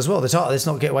title as well. The title, let's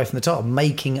not get away from the title,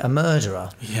 Making a Murderer.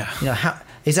 Yeah. You know, how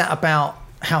is that about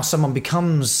how someone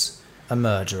becomes a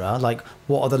murderer? Like,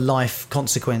 what are the life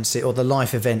consequences or the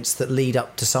life events that lead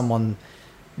up to someone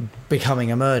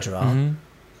becoming a murderer? Mm-hmm.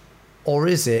 Or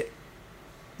is it,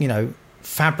 you know,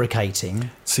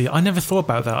 fabricating? See, I never thought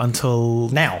about that until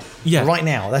Now. Yeah. Right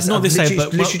now. That's Not this day,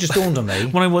 but literally just dawned on me.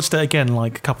 when I watched it again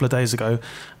like a couple of days ago,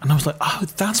 and I was like, oh,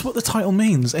 that's what the title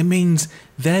means. It means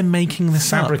they're making this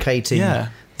Fabricating up. Yeah.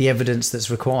 the evidence that's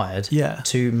required Yeah.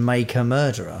 to make a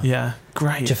murderer. Yeah.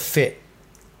 Great. To fit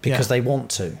because they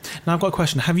want to. Now I've got a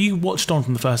question. Have you watched on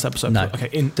from the first episode? No. Okay.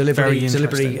 Deliberately, very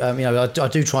interesting. you know, I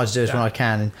do try to do this when I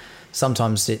can, and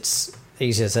sometimes it's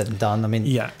easier said than done. I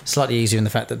mean, slightly easier in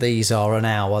the fact that these are an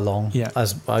hour long,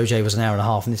 as OJ was an hour and a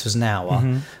half, and this was an hour.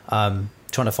 Mm-hmm.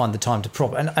 Trying to find the time to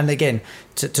and again,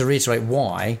 to reiterate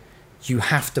why, you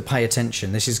have to pay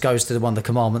attention. This goes to one of the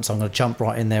commandments. I'm going to jump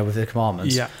right in there with the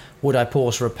commandments. Yeah. Would I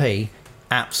pause for a pee?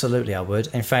 Absolutely, I would.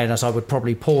 In fairness, I would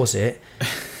probably pause it,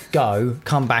 go,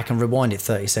 come back and rewind it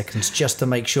 30 seconds just to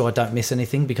make sure I don't miss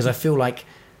anything, because I feel like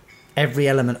every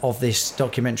element of this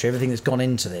documentary, everything that's gone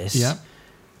into this,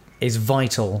 is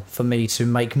vital for me to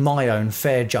make my own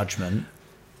fair judgment.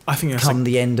 I think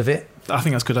the end of it. I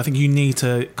think that's good. I think you need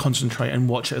to concentrate and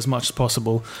watch it as much as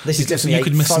possible. This is definitely you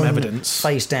could miss some evidence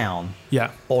face down,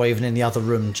 or even in the other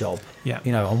room job,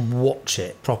 you know, and watch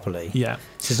it properly. Yeah,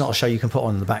 this is not a show you can put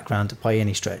on in the background by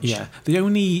any stretch. Yeah, the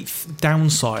only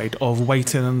downside of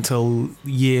waiting until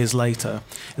years later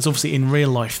is obviously in real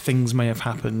life things may have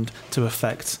happened to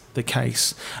affect the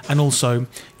case, and also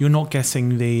you're not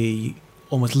getting the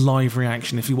almost live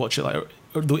reaction if you watch it like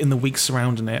in the weeks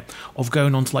surrounding it of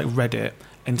going onto like Reddit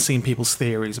and seeing people's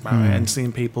theories about it and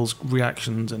seeing people's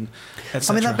reactions and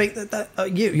etc. I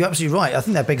mean, you're absolutely right. I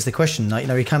think that begs the question. Like, you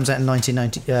know, he comes out in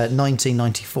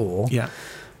 1994. Yeah.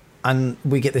 And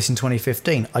we get this in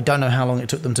 2015. I don't know how long it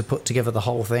took them to put together the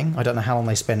whole thing. I don't know how long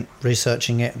they spent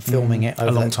researching it and filming it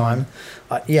over that time.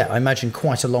 I imagine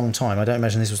quite a long time. I don't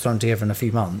imagine this was thrown together in a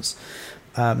few months.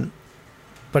 But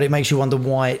it makes you wonder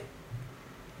why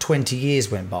 20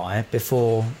 years went by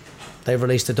before they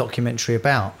released a documentary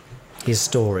about his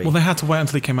story. Well, they had to wait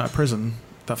until he came out of prison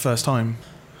that first time.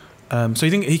 So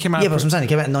you think he came out? Yeah, but I'm saying he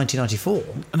came out in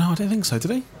 1994. No, I don't think so. Did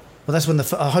he? Well, that's when the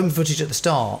home footage at the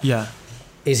start. Yeah.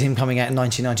 Is him coming out in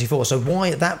 1994. So why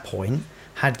at that point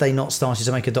had they not started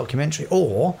to make a documentary?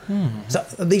 Or so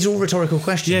these are all rhetorical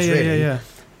questions. Really. Yeah.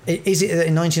 Is it that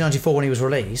in 1994 when he was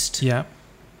released? Yeah.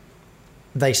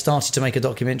 They started to make a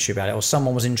documentary about it, or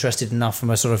someone was interested enough from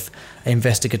a sort of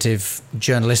investigative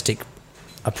journalistic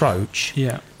approach.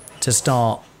 Yeah. To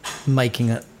start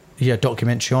making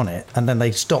documentary on it, and then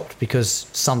they stopped because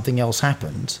something else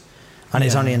happened, and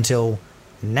it's only until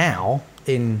now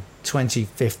in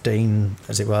 2015,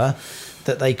 as it were,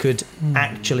 that they could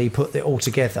actually put it all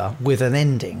together with an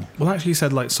ending. Well, actually, he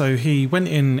said so he went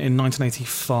in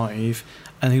 1985,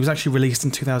 and he was actually released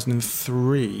in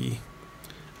 2003.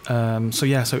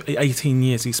 So 18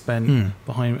 years he spent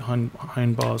behind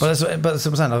bars. But that's what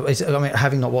I'm saying. I mean,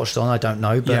 having not watched it on, I don't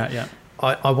know. But yeah.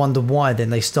 I wonder why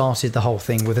then they started the whole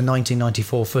thing with the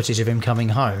 1994 footage of him coming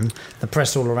home, the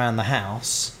press all around the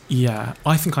house. Yeah,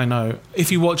 I think I know.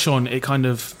 If you watch on, it kind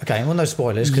of... Okay, well, no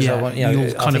spoilers, because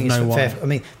you'll kind of know why. I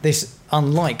mean, this,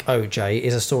 unlike OJ,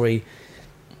 is a story,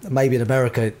 maybe in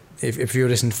America, if you're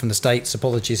listening from the States,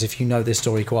 apologies if you know this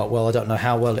story quite well. I don't know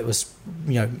how well it was,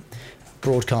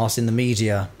 broadcast in the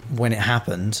media when it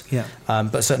happened. Yeah.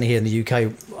 But certainly here in the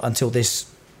UK, until this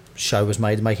show was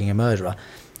made, Making a Murderer,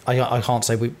 I can't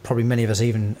say probably many of us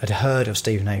even had heard of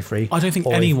Stephen Avery. I don't think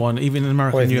anyone, even in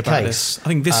America, knew about this. I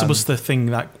think this was the thing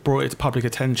that brought it to public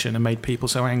attention and made people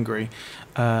so angry,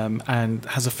 and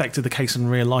has affected the case in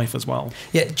real life as well.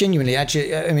 Yeah, genuinely.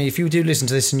 Actually, I mean, if you do listen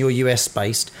to this and you're US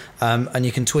based, and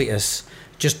you can tweet us,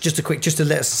 just to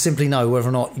let us simply know whether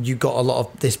or not you got a lot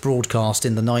of this broadcast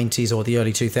in the 90s or the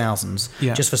early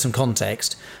 2000s, just for some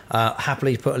context.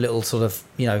 Happily put a little sort of,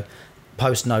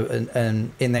 post note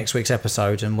and in next week's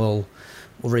episode, and we'll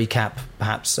recap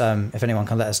perhaps if anyone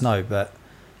can let us know. But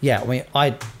I mean,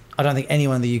 I don't think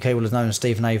anyone in the UK will have known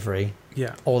Stephen Avery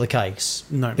or the case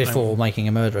before Making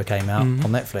a Murderer came out on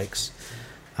Netflix.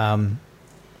 I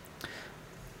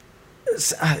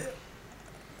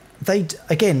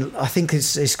think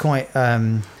it's quite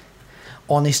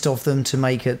honest of them to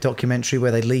make a documentary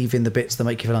where they leave in the bits that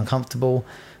make you feel uncomfortable,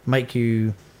 make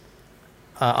you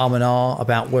and ah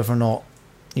about whether or not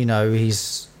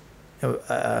he's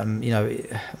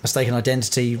mistaken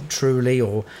identity truly,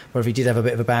 or whether he did have a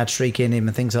bit of a bad streak in him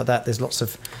and things like that. There's lots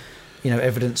of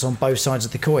evidence on both sides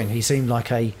of the coin. He seemed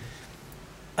like a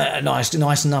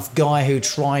nice enough guy who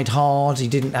tried hard. He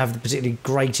didn't have the particularly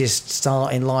greatest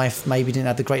start in life, maybe didn't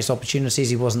have the greatest opportunities.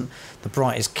 He wasn't the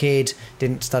brightest kid,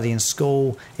 didn't study in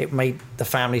school. It made the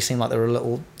family seem like they were a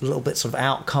little bit sort of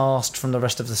outcast from the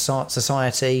rest of the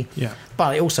society. Yeah.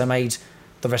 But it also made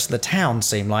the rest of the town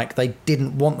seem like they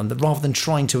didn't want them. That rather than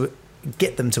trying to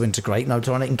get them to integrate,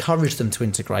 trying to encourage them to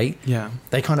integrate,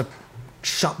 they kind of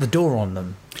shut the door on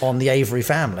them, on the Avery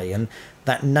family, and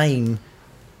that name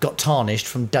got tarnished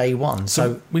from day one.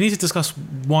 So we need to discuss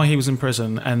why he was in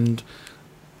prison. And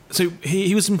so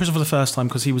he was in prison for the first time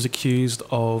because he was accused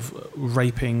of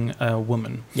raping a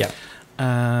woman. Yeah.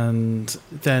 And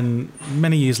then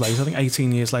many years later, I think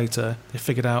 18 years later, they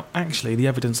figured out actually the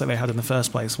evidence that they had in the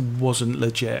first place wasn't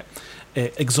legit.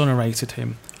 It exonerated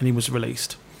him and he was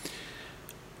released.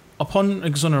 Upon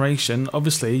exoneration,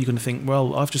 obviously you're going to think,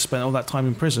 well, I've just spent all that time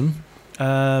in prison.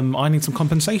 I need some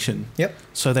compensation. Yep.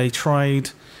 So they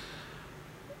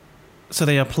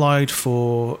applied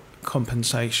for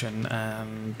compensation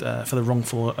and for the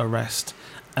wrongful arrest,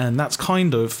 and that's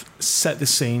kind of set the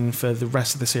scene for the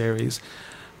rest of the series,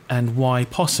 and why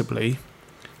possibly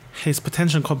his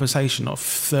potential compensation of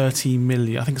 $30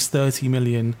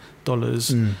 million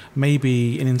may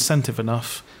be an incentive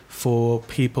enough for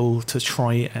people to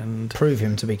try and prove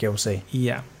him to be guilty.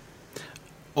 Yeah.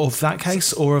 Of that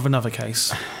case or of another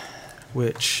case,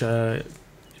 which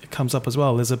comes up as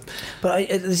well. This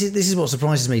is what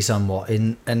surprises me somewhat,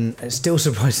 and it still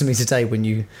surprises me today when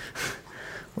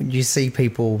you see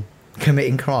people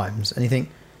committing crimes and you think,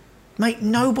 mate,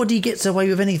 nobody gets away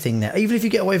with anything now. Even if you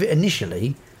get away with it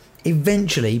initially,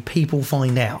 eventually people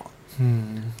find out.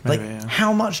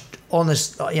 How much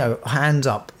honest, hands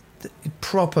up,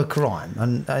 proper crime.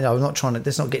 And I'm not trying to.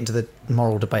 Let's not get into the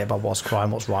moral debate about what's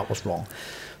crime, what's right, what's wrong.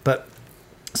 But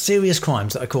serious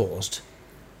crimes that are caused,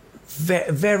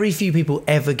 very few people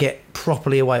ever get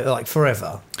properly away, like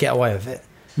forever, get away with it.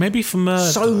 Maybe for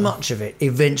murder. So much of it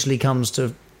eventually comes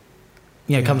to,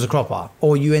 comes a cropper,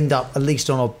 or you end up at least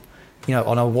on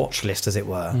a watch list, as it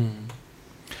were.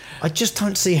 I just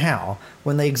don't see how,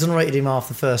 when they exonerated him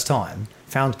after the first time,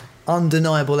 found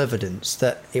undeniable evidence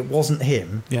that it wasn't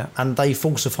him, and they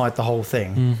falsified the whole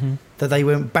thing, that they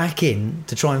went back in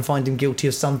to try and find him guilty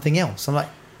of something else. I'm like,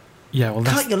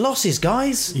 cut your losses,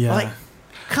 guys. Like,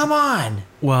 come on.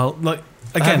 Well, again,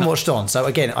 I haven't watched on, so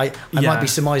again, I might be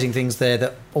surmising things there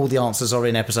that all the answers are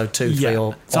in episode 2, 3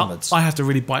 or onwards. I have to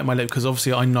really bite my lip because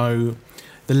obviously I know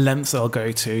the lengths they'll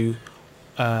go to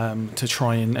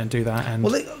try and do that. And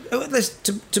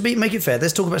make it fair,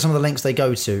 let's talk about some of the lengths they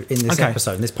go to in this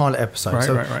episode, in this pilot episode.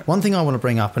 Right. One thing I want to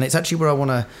bring up, and it's actually where I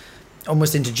want to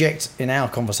almost interject in our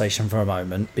conversation for a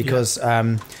moment, because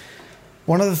one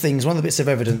One of the bits of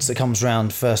evidence that comes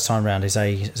round first time round is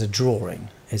a drawing,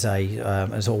 is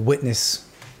a sort of witness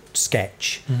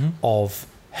sketch of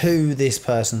who this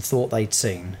person thought they'd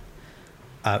seen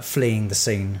fleeing the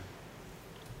scene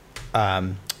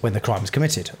when the crime was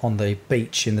committed on the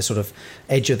beach in the sort of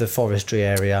edge of the forestry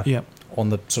area,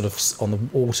 on the sort of on the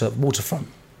waterfront.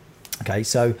 Okay,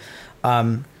 so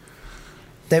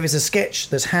there is a sketch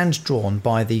that's hand drawn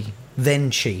by the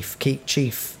then Chief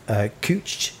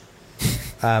Cooch.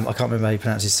 I can't remember how you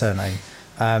pronounce his surname.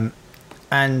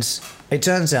 And it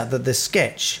turns out that the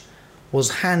sketch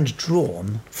was hand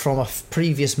drawn from a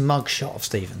previous mugshot of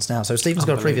Stevens. Now, so Stevens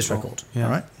got a previous record, all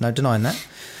right? No denying that.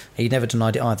 He never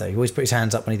denied it either. He always put his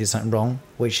hands up when he did something wrong,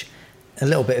 which a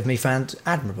little bit of me found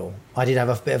admirable. I did have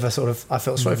a bit of a sort of, I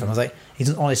felt sorry for him. I was like, he's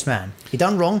an honest man. He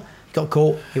done wrong, he got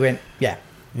caught, he went, yeah,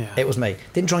 it was me.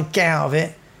 Didn't try and get out of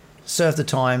it, serve the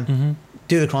time,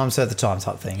 do the crime, serve the time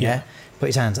type thing, yeah? Put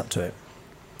his hands up to it.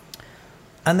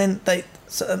 And then they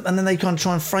kind of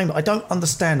try and frame it. I don't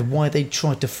understand why they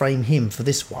tried to frame him for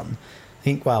this one. I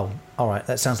think, well, all right,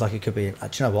 that sounds like it could be. Do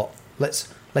you know what? Let's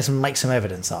make some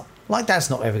evidence up. Like that's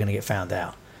not ever going to get found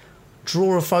out.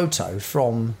 Draw a photo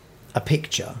from a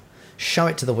picture, show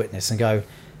it to the witness, and go,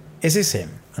 "Is this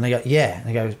him?" And they go, "Yeah." And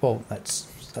he goes, "Well, that's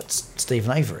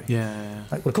Stephen Avery." Yeah.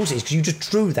 Like, well, of course it is, because you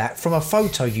just drew that from a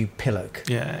photo, you pillock.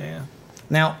 Yeah.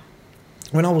 Now,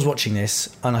 when I was watching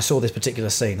this and I saw this particular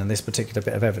scene and this particular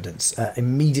bit of evidence,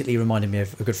 immediately reminded me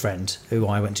of a good friend who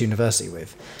I went to university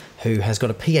with, who has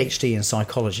got a PhD in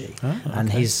psychology. And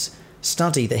his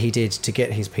study that he did to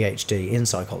get his PhD in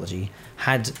psychology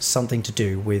had something to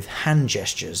do with hand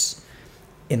gestures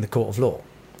in the court of law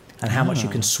and how much you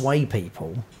can sway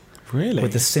people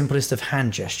with the simplest of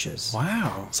hand gestures.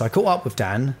 Wow. So I caught up with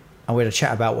Dan and we had a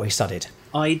chat about what he studied.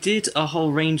 I did a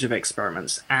whole range of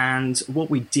experiments, and what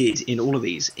we did in all of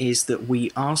these is that we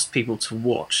asked people to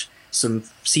watch some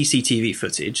CCTV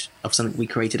footage of something we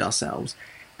created ourselves,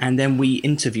 and then we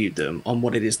interviewed them on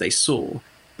what it is they saw.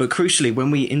 But crucially,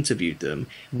 when we interviewed them,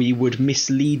 we would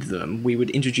mislead them. We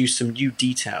would introduce some new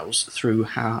details through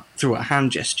our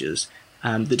hand gestures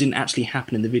that didn't actually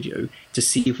happen in the video, to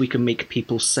see if we can make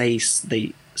people say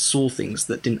they saw things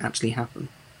that didn't actually happen.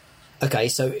 Okay,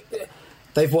 so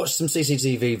they've watched some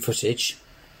CCTV footage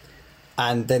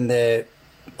and then they're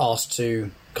asked to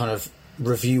kind of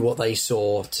review what they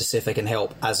saw to see if they can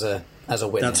help as a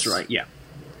witness. That's right, yeah.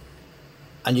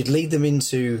 And you'd lead them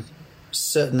into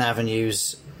certain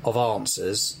avenues of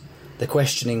answers. The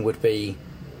questioning would be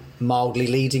mildly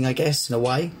leading, I guess, in a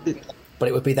way. But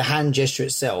it would be the hand gesture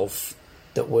itself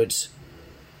that would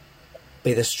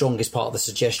be the strongest part of the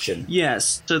suggestion.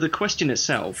 Yes, so the question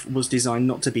itself was designed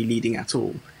not to be leading at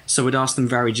all. So we'd ask them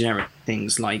very generic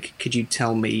things like, could you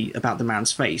tell me about the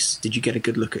man's face? Did you get a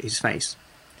good look at his face?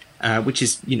 Which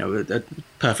is, a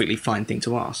perfectly fine thing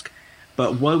to ask.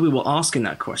 But while we were asking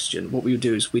that question, what we would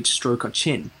do is we'd stroke our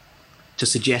chin to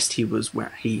suggest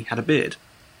he had a beard.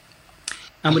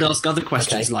 And we'd ask other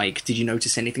questions like, did you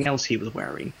notice anything else he was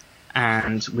wearing?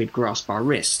 And we'd grasp our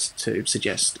wrist to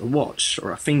suggest a watch,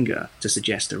 or a finger to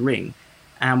suggest a ring.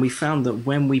 And we found that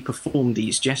when we performed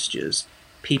these gestures,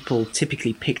 people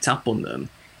typically picked up on them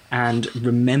and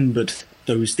remembered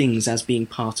those things as being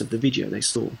part of the video they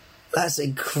saw. That's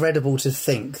incredible to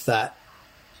think that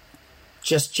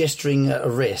just gesturing at a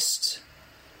wrist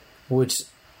would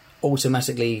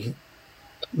automatically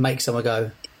make someone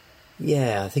go,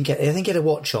 yeah, I think I had a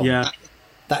watch on. Yeah.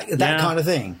 That kind of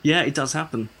thing. Yeah, it does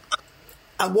happen.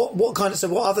 And what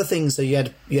other things? So you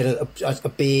had a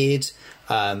beard,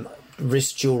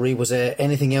 wrist jewellery. Was there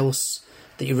anything else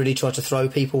that you really tried to throw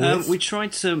people with? We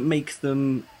tried to make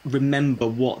them remember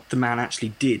what the man actually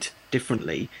did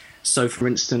differently. So, for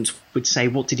instance, we'd say,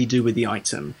 what did he do with the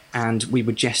item? And we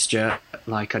would gesture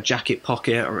like a jacket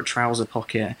pocket or a trouser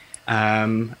pocket.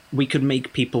 We could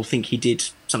make people think he did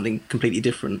something completely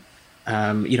different,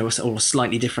 or a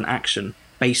slightly different action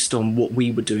based on what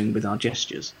we were doing with our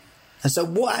gestures. And so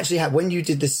what actually happened when you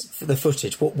did this for the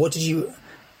footage? What did you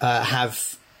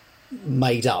have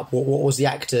made up? What was the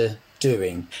actor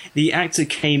doing? The actor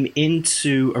came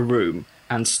into a room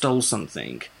and stole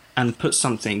something and put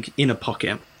something in a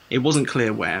pocket. It wasn't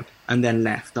clear where, and then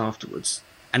left afterwards.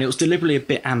 And it was deliberately a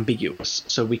bit ambiguous,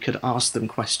 so we could ask them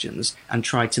questions and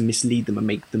try to mislead them and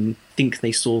make them think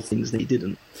they saw things they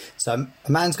didn't. So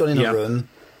a man's gone in a room,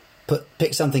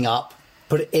 picked something up,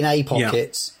 put it in a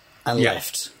pocket, and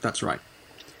left. That's right.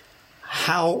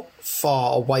 How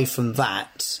far away from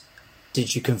that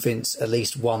did you convince at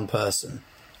least one person?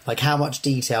 Like, how much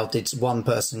detail did one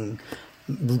person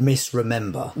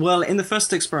misremember? Well, in the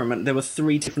first experiment, there were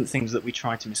 3 different things that we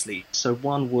tried to mislead. So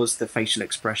one was the facial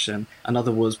expression,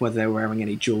 another was whether they were wearing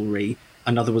any jewellery,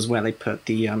 another was where they put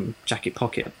the jacket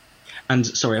pocket. And,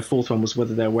 sorry, a 4th one was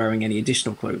whether they were wearing any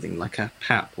additional clothing, like a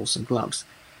hat or some gloves.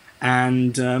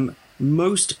 And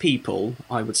most people,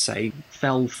 I would say,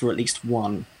 fell for at least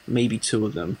 1, maybe 2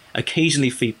 of them.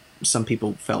 Occasionally, some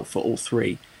people fell for all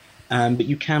 3. But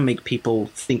you can make people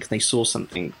think they saw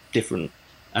something different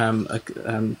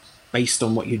based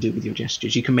on what you do with your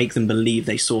gestures. You can make them believe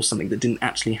they saw something that didn't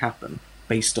actually happen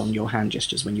based on your hand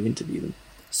gestures when you interview them.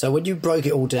 So when you broke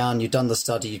it all down, you'd done the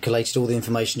study, you collated all the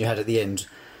information you had at the end,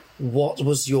 what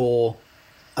was your,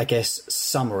 I guess,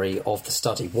 summary of the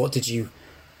study? What did you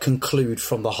conclude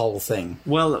from the whole thing?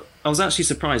 Well, I was actually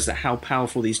surprised at how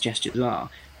powerful these gestures are.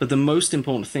 But the most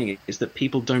important thing is that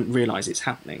people don't realise it's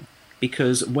happening.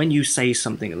 Because when you say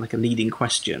something like a leading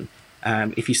question,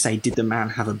 if you say, did the man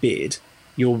have a beard?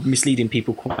 You're misleading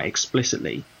people quite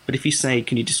explicitly. But if you say,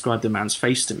 can you describe the man's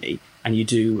face to me? And you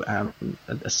do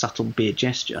a subtle beard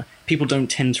gesture, people don't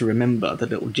tend to remember the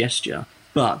little gesture,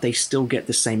 but they still get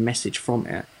the same message from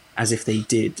it as if they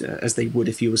did, as they would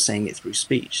if you were saying it through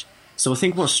speech. So I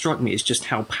think what struck me is just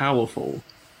how powerful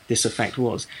this effect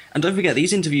was. And don't forget,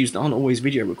 these interviews aren't always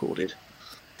video recorded.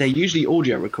 They're usually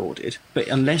audio recorded, but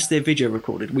unless they're video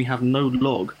recorded, we have no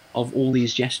log of all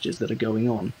these gestures that are going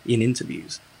on in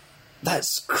interviews.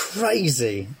 That's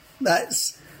crazy.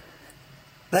 That's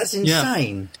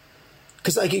insane.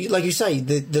 Because, like you say,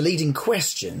 the leading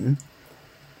question,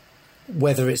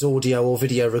 whether it's audio or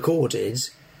video recorded,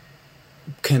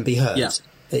 can be heard. Yeah.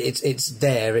 It's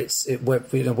there.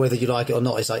 Whether you like it or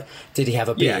not. It's like, did he have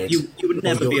a beard? Yeah, you would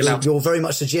never be allowed. You're very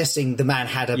much suggesting the man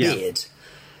had a beard.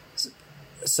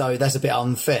 So that's a bit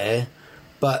unfair.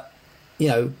 But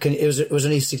it was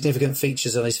any significant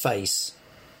features on his face,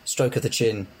 stroke of the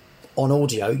chin, on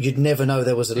audio. You'd never know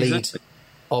there was a lead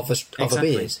of a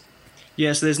beard.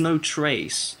 Yeah, so there's no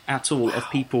trace at all of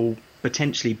people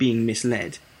potentially being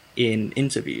misled in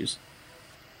interviews.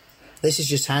 This is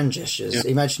just hand gestures. Yeah.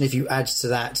 Imagine if you add to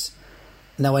that.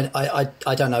 Now,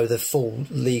 I don't know the full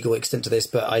legal extent of this,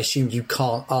 but I assume you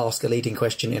can't ask a leading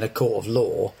question in a court of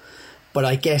law. But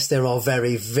I guess there are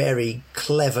very, very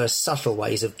clever, subtle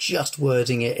ways of just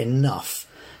wording it enough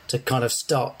to kind of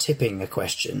start tipping a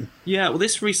question. Yeah, well,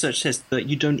 this research says that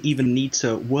you don't even need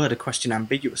to word a question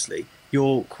ambiguously.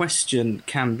 Your question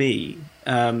can be,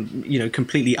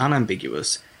 completely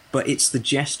unambiguous, but it's the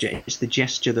gesture. It's the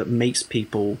gesture that makes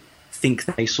people think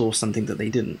that they saw something that they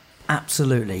didn't.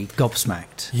 Absolutely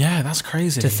gobsmacked. Yeah, that's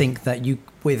crazy. To think that you,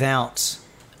 without...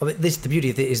 the beauty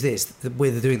of it is this, that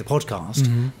we're doing the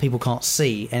podcast, people can't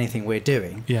see anything we're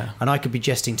doing. Yeah. And I could be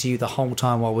jesting to you the whole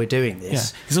time while we're doing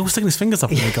this. Yeah. He's always sticking his fingers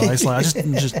up at me, guys. Like, I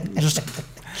just...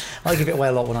 I give it away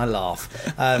a lot when I laugh.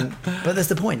 But that's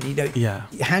the point.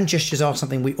 Hand gestures are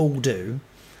something we all do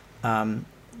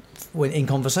when in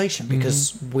conversation,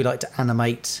 because we like to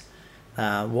animate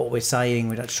what we're saying.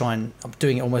 We like to try and... I'm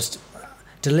doing it almost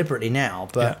deliberately now,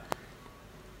 but... Yeah.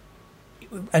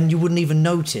 And you wouldn't even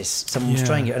notice someone was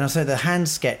trying it. And I say the hand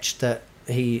sketch that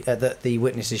the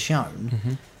witness has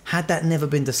shown, had that never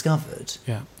been discovered,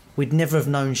 we'd never have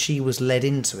known she was led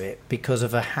into it because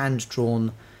of a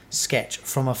hand-drawn sketch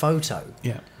from a photo.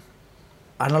 Yeah.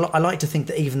 And I like to think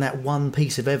that even that one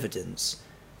piece of evidence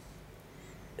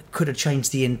could have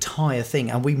changed the entire thing,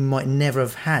 and we might never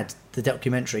have had the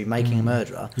documentary Making a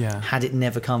Murderer had it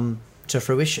never come to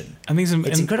fruition. And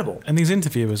it's incredible. And these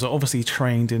interviewers are obviously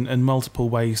trained in multiple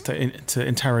ways to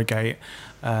interrogate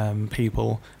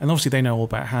people, and obviously they know all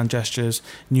about hand gestures,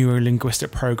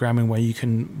 neuro-linguistic programming, where you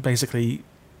can basically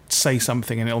say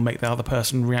something and it'll make the other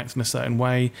person react in a certain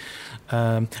way,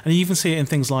 and you even see it in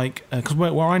things like, because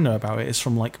where I know about it is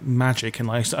from like magic, and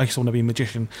like I used to want to be a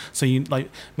magician, so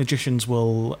magicians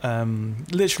will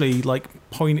literally like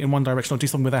point in one direction or do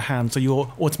something with their hand, so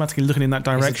you're automatically looking in that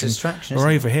direction. It's a distraction, or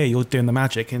over here you're doing the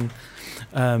magic, and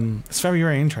it's very,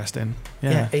 very interesting.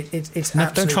 It's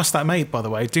don't trust that mate, by the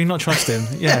way. Do not trust him.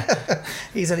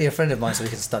 He's only a friend of mine, so he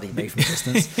can study me from a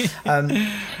distance.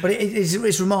 But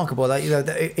it's remarkable that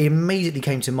it immediately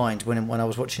came to mind when I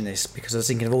was watching this, because I was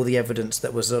thinking of all the evidence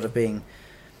that was sort of being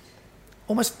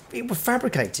almost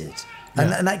fabricated,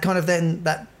 and that kind of then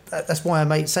that's why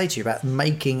I say to you about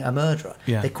making a murderer.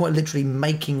 They're quite literally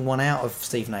making one out of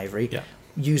Stephen Avery.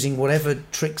 Using whatever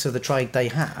tricks of the trade they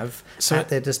have at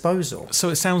their disposal. So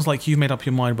it sounds like you've made up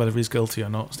your mind whether he's guilty or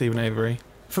not, Stephen Avery.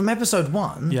 From episode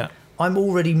 1, I'm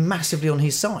already massively on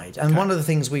his side. And one of the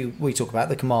things we talk about,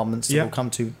 the commandments that we'll come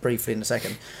to briefly in a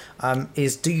second,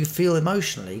 is, do you feel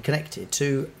emotionally connected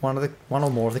to one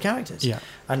or more of the characters?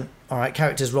 And all right,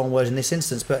 character's wrong word in this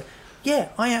instance, but Yeah,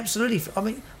 I absolutely. I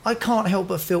mean, I can't help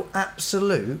but feel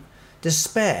absolute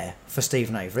despair for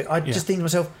Stephen Avery. I just think to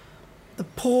myself, the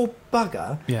poor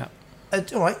bugger. Yeah.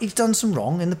 All right, he's done some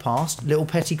wrong in the past, little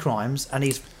petty crimes, and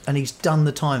he's done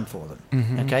the time for them.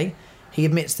 Mm-hmm. Okay, he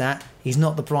admits that he's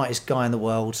not the brightest guy in the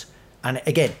world, and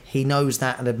again, he knows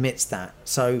that and admits that,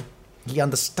 so he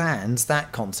understands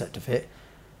that concept of it.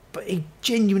 But he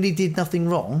genuinely did nothing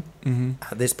wrong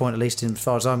at this point, at least as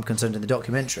far as I'm concerned in the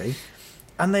documentary.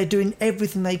 And they're doing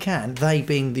everything they can. They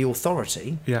being the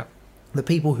authority, the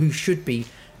people who should be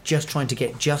just trying to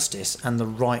get justice and the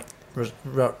right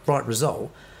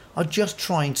result, are just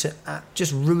trying to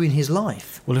just ruin his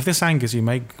life. Well, if this angers you,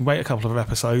 mate, wait a couple of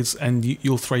episodes and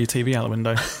you'll throw your TV out the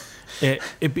window.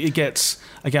 it gets,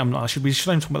 again, we should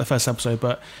only talk about the first episode,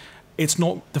 but it's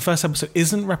not, the first episode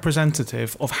isn't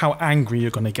representative of how angry you're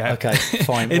going to get. Okay,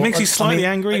 fine. Makes you slightly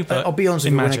angry, but I'll be honest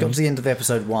with you, when I got to the end of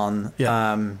episode 1,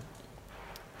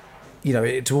 you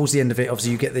know, towards the end of it,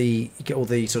 obviously you get all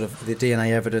the sort of the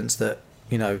DNA evidence that,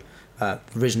 you know,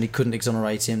 originally couldn't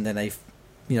exonerate him, then they've,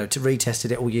 you know,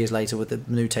 retested it all years later with the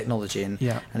new technology, and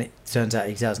it turns out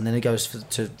he does, and then he goes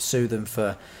to sue them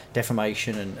for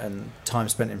defamation and time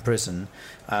spent in prison,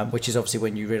 which is obviously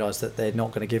when you realise that they're not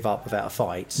going to give up without a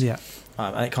fight.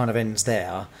 And it kind of ends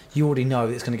there. You already know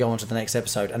that it's going to go on to the next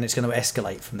episode, and it's going to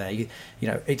escalate from there. You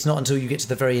know, it's not until you get to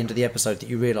the very end of the episode that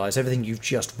you realise everything you've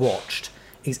just watched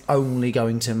is only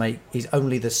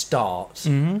the start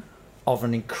of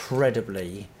an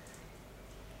incredible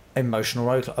emotional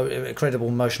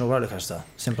roller coaster.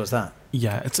 Simple as that.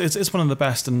 Yeah, it's one of the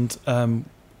best, and the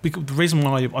reason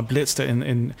why I blitzed it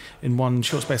in one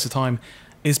short space of time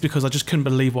is because I just couldn't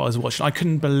believe what I was watching.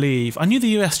 I knew the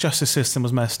US justice system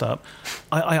was messed up.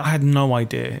 I had no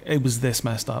idea it was this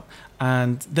messed up.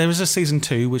 And there is a season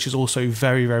 2 which is also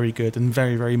very, very good and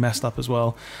very, very messed up as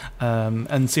well.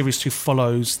 And series 2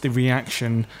 follows the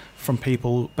reaction from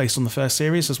people based on the first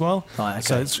series as well. Right,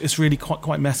 okay. So it's really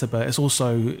quite meta, but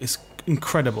it's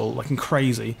incredible, like, and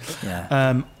crazy.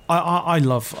 Yeah. I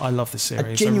love this series.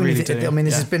 I genuinely really do. I mean,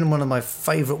 this has been one of my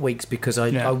favourite weeks because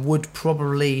I would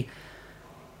probably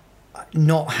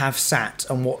not have sat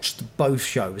and watched both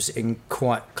shows in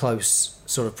quite close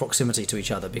sort of proximity to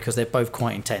each other because they're both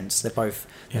quite intense. They've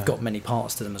got many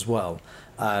parts to them as well.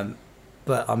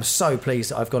 But I'm so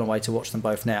pleased that I've gone away to watch them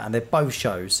both now, and they're both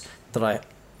shows that I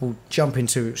will jump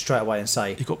into straight away and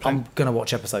say, I'm going to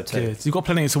watch episode 2. Good. You've got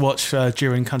plenty to watch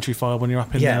during Country File when you're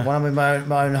up in there. When I'm in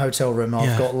my own hotel room,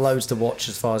 I've got loads to watch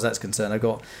as far as that's concerned. I've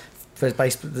got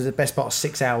the best part of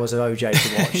 6 hours of OJ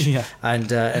to watch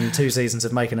and 2 seasons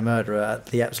of Making a Murderer at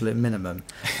the absolute minimum.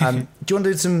 Do you want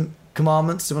to do some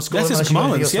commandments? Let's do some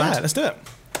commandments, let's do it.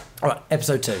 All right,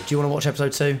 episode 2. Do you want to watch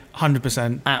episode 2?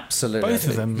 100%. Absolutely. Both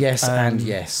of them. Yes and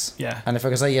yes. Yeah. And if I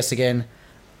can say yes again,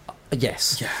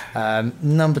 yes. Yeah.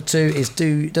 Number 2 is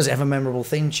does it have a memorable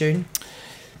theme tune?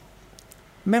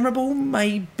 Memorable,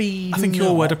 maybe. I think not.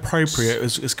 your word appropriate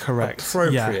is correct.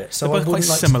 Appropriate. Yeah. So They're I both wouldn't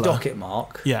quite like similar. to docket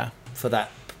mark. Yeah. For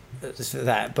that,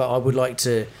 but I would like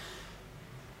to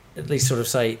at least sort of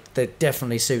say they're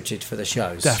definitely suited for the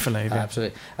shows. Definitely, yeah.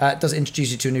 Absolutely. Does it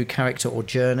introduce you to a new character or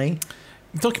journey?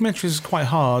 The documentary is quite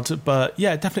hard, but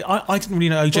yeah, definitely. I didn't really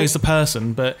know OJ as the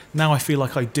person, but now I feel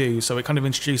like I do. So it kind of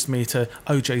introduced me to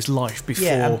OJ's life before.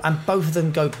 Yeah, and both of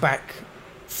them go back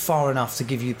far enough to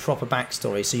give you proper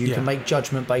backstory, so you can make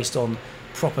judgment based on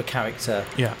proper character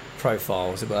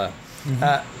profile, as it were.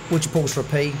 Would you pause for a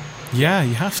pee? Yeah,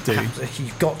 you have to.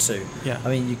 You've got to. Yeah. I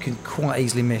mean, you can quite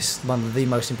easily miss one of the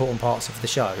most important parts of the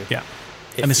show. Yeah.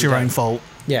 And it's your own fault.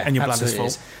 Yeah, and your bladder's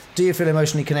fault. Do you feel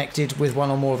emotionally connected with one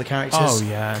or more of the characters? Oh,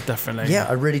 yeah, definitely. Yeah,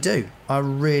 I really do. I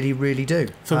really, really do.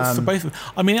 For both of them.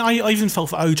 I mean, I even felt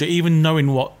for OJ, even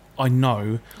knowing what I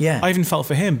know. Yeah. I even felt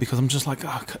for him because I'm just like,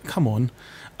 oh, come on.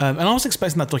 And I was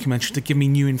expecting that documentary to give me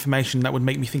new information that would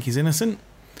make me think he's innocent.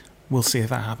 We'll see if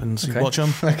that happens. Okay. Watch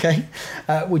them. Okay.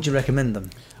 Would you recommend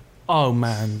them? Oh,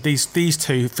 man. These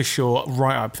two, for sure,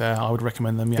 right up there. I would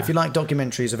recommend them, yeah. If you like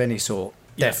documentaries of any sort,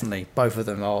 definitely. Both of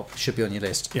them should be on your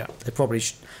list. Yeah. They probably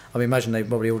I mean, imagine they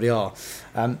probably already are.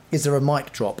 Is there a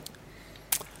mic drop?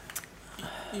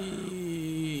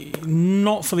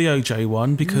 Not for the OJ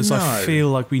one, because No. I feel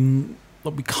like we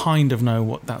kind of know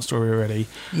what that story already.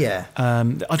 Yeah. I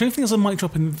don't think there's a mic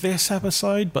drop in this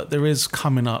episode, but there is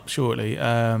coming up shortly.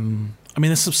 I mean,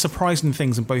 there's some surprising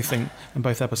things in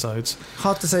both episodes.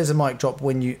 Hard to say there's a mic drop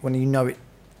when you know it,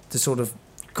 to sort of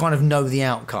kind of know the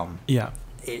outcome. Yeah.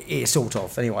 It sort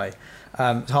of, anyway. It's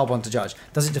a hard one to judge.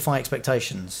 Does it defy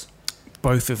expectations?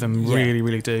 Both of them really,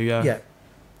 really do, yeah. Yeah.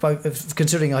 Both,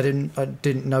 considering I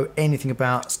didn't know anything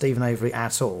about Stephen Avery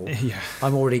at all, Yeah.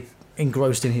 I'm already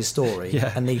engrossed in his story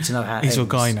Yeah. and need to know how it He's your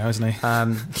ends. guy now, isn't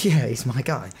he? Yeah, he's my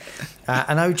guy.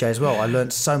 And OJ as well. I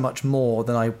learned so much more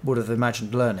than I would have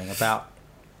imagined learning about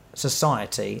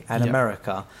society and Yeah.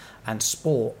 America and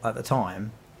sport at the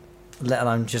time, let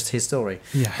alone just his story.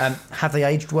 Yeah. Have they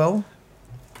aged well?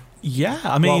 Yeah,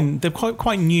 I mean, Well- they're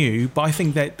quite new, but I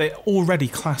think they're already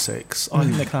classics. I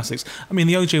think they're classics. I mean,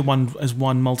 the OJ one has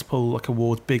won multiple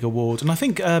awards, big awards, and I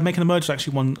think Making a Murderer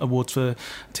actually won awards for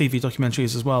TV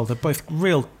documentaries as well. They're both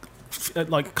real,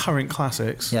 current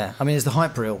classics. Yeah. I mean, it's the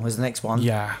hype reel is the next one.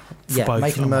 Yeah, for Yeah, both.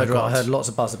 Making a Oh my Murderer. I God. heard lots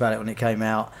of buzz about it when it came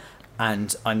out,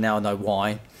 and I now know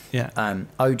why. Yeah,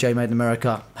 OJ Made in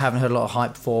America. Haven't heard a lot of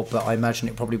hype before, but I imagine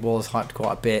it probably was hyped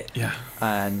quite a bit. yeah.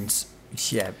 And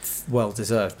yeah, well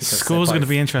deserved. Because Scores are going to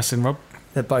be interesting, Rob.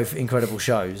 They're both incredible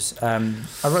shows. I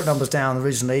wrote numbers down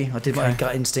originally. I did my Okay.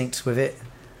 gut instinct with it.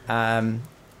 I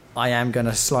am going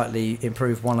to slightly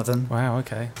improve one of them. Wow.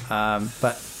 Okay.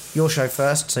 But your show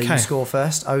first, so you Okay. score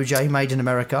first. OJ Made in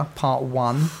America, Part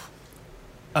 1.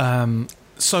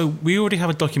 So we already have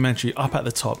a documentary up at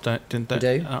the top, don't We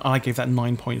do. I gave that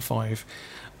 9.5.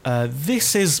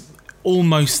 This is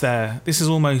almost there.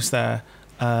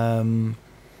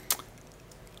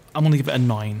 I'm going to give it a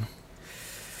 9.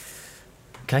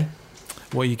 Okay,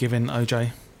 What are you giving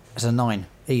OJ? it's a 9.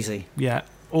 Easy. Yeah,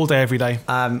 all day, every day.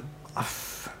 I'm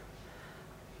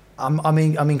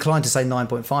inclined to say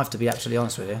 9.5, to be absolutely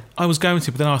honest with you. I was going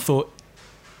to, but then I thought,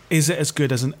 is it as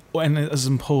good and as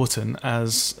important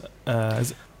as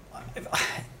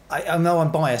I know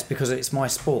I'm biased because it's my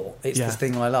sport. It's Yeah. the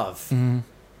thing I love.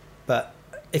 But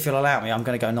if you'll allow me, I'm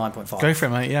going to go 9.5. Go for it,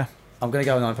 mate. Yeah, I'm going to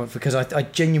go 9.5 because I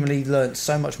genuinely learnt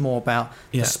so much more about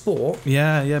Yeah. the sport,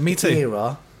 yeah, me the too.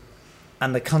 era,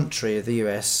 and the country of the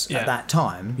US Yeah. at that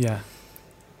time Yeah,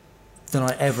 than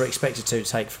I ever expected to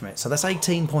take from it. So that's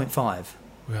 18.5.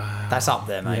 wow. That's up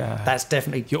there, mate. Yeah. That's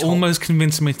definitely You're top. almost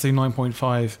convincing me to do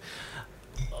 9.5.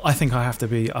 I think I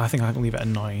can leave it at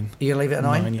 9. You're going to leave it at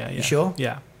 9? Yeah. You sure?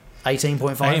 Yeah.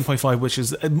 18.5? 18.5, which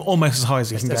is almost as high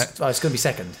as you can It's get. going to be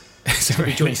second. Is it be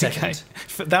joint really? second.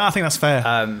 Okay. I think that's fair.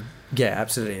 Yeah,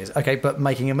 absolutely is. Okay, but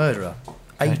Making a Murderer.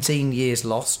 18 Years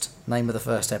Lost, name of the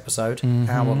first episode, Mm-hmm.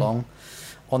 hour long,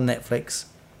 on Netflix.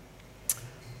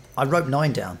 I wrote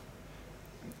 9 down.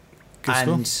 Good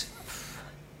score. And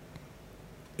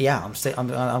yeah, I'm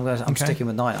Okay. sticking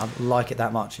with 9. I like it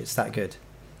that much. It's that good.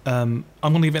 I'm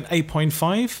going to give it an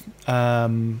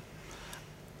 8.5.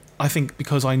 I think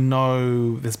because I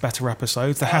know there's better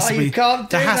episodes. There has to be. you can't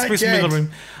do there has that, to be some Jed. wiggle room.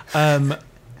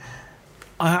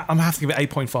 I'm going to have to give it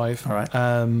 8.5. All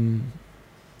right.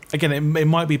 Again, it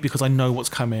might be because I know what's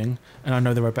coming and I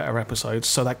know there are better episodes,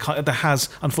 so that has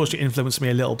unfortunately influenced me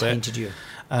a little bit. Tainted you.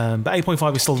 But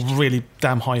 8.5 is still really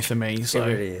damn high for me. So It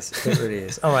really is. It really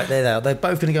is. All right, there they are. They're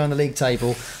both going to go on the league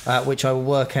table, which I will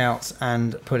work out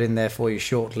and put in there for you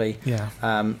shortly. yeah.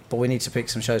 But we need to pick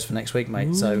some shows for next week,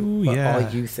 mate. So Ooh, what yeah. are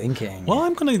you thinking? Well,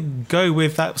 I'm going to go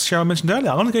with that show I mentioned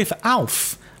earlier. I'm going to go for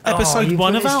Alf. Episode you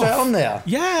 1 put of it Alf. straight on there.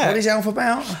 Yeah. What is Alf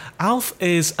about? Alf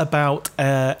is about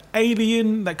an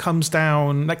alien that comes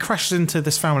down, that crashes into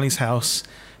this family's house.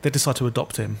 They decide to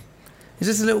adopt him. Is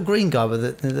this the little green guy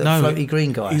with the No, floaty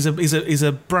green guy? He's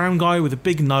a brown guy with a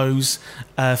big nose,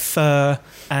 fur,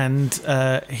 and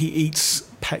he eats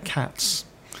pet cats.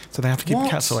 So they have to keep the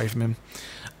What? cats away from him.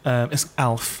 It's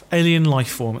Alf, alien life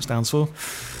form. It stands for.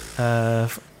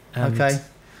 And- Okay.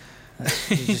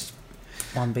 You're just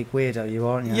one big weirdo, you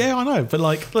are, aren't you? Yeah, I know, but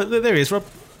like, look, there he is, Rob.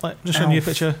 Like, just showing you a Alf.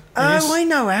 picture. There he is. Oh, I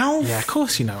know Alf. Yeah, of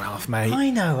course you know Alf, mate. I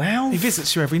know Alf. He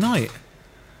visits you every night.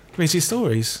 Reads your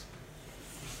stories.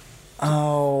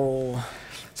 Oh,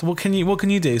 So what can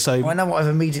you do? So well, I know what I've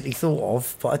immediately thought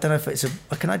of, but I don't know if it's a.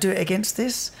 Can I do it against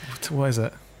this? what is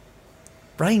it?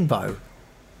 Rainbow.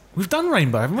 We've done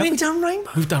Rainbow, haven't we? Have we done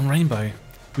Rainbow? We've done Rainbow.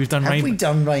 We've done Have Rainbow. we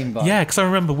done Rainbow? Yeah, because I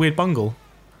remember Weird Bungle.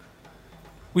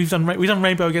 We've done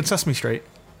Rainbow against Sesame Street.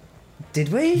 Did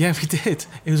we? Yeah, we did.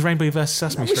 It was Rainbow versus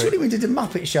Sesame We surely Street. we did a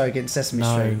Muppet show against Sesame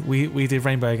No, Street. we did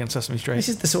Rainbow against Sesame Street. This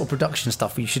is the sort of production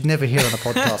stuff you should never hear on a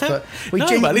podcast, but we No,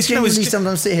 but at least you know it's genuinely ju-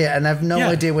 sometimes sit here and have no Yeah.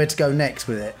 idea where to go next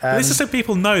with it. This is so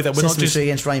people know that we're not Sesame just. Street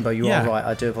against Rainbow. You Yeah. are right.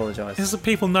 I do apologise. This is so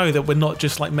people know that we're not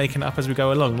just like making it up as we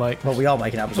go along. Like Well, we are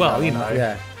making up as Well, well. you aren't know. we?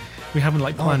 Yeah. we haven't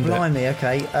like Oh, planned it. blimey.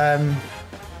 Okay.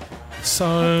 What the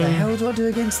So hell do I do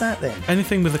against that then?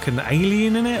 anything with like an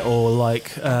alien in it, or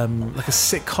like a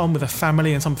sitcom with a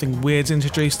family and something weird's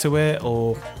introduced to it,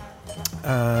 or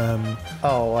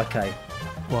Oh, okay.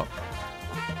 what?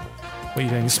 What are you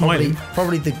doing? You're smiling.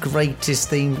 Probably the greatest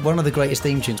theme, one of the greatest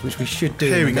theme tunes, which we should do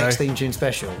Here in we the go. next theme tune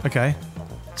special. Okay.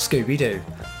 Scooby Doo.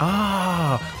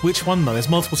 Ah, which one though? There's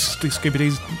multiple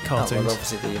Scooby-Doo Oh, cartoons. well,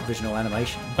 obviously the original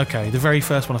animation. Okay, the very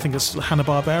first one, I think it's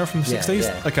Hanna-Barbera from the Yeah, 60s.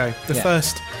 yeah. Okay, the Yeah.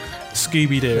 first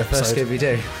Scooby-Doo The first episode. Scooby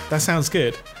Doo. That sounds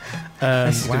good.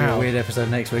 This is going to be a Wow. weird episode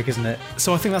next week, isn't it?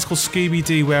 So I think that's called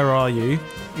Scooby-Doo, Where Are You?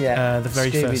 Yeah. The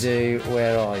very Scooby first. Doo,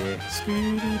 where are you?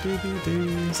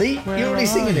 Scooby-Doo. See? You're already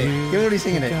singing it. You're already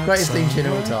singing it. Greatest theme tune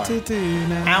of all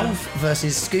time. Alf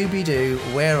versus Scooby Doo,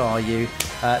 where are you?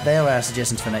 They are our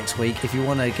suggestions for next week. If you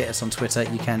want to get us on Twitter,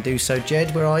 you can do so.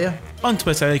 Jed, where are you? On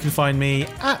Twitter, you can find me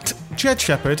at Jed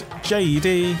Shepherd,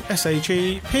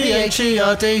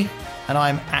 JEDSHEPHERD. And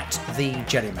I'm at the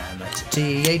Jellyman. That's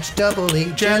THEE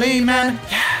Jellyman.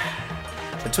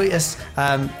 So tweet us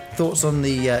thoughts on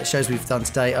the shows we've done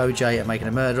today, OJ and Making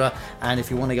a Murderer, and if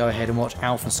you want to go ahead and watch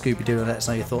Alf and Scooby Doo and let us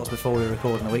know your thoughts before we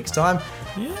record in a week's time,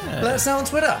 Yeah. let us know on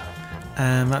Twitter.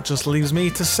 And that just leaves me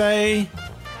to say,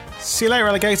 see you later,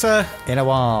 alligator. In a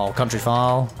while, Country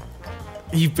File.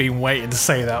 You've been waiting to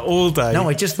say that all day. No,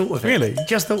 I just thought of it. Really?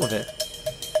 Just thought of it.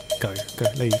 Go,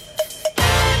 leave.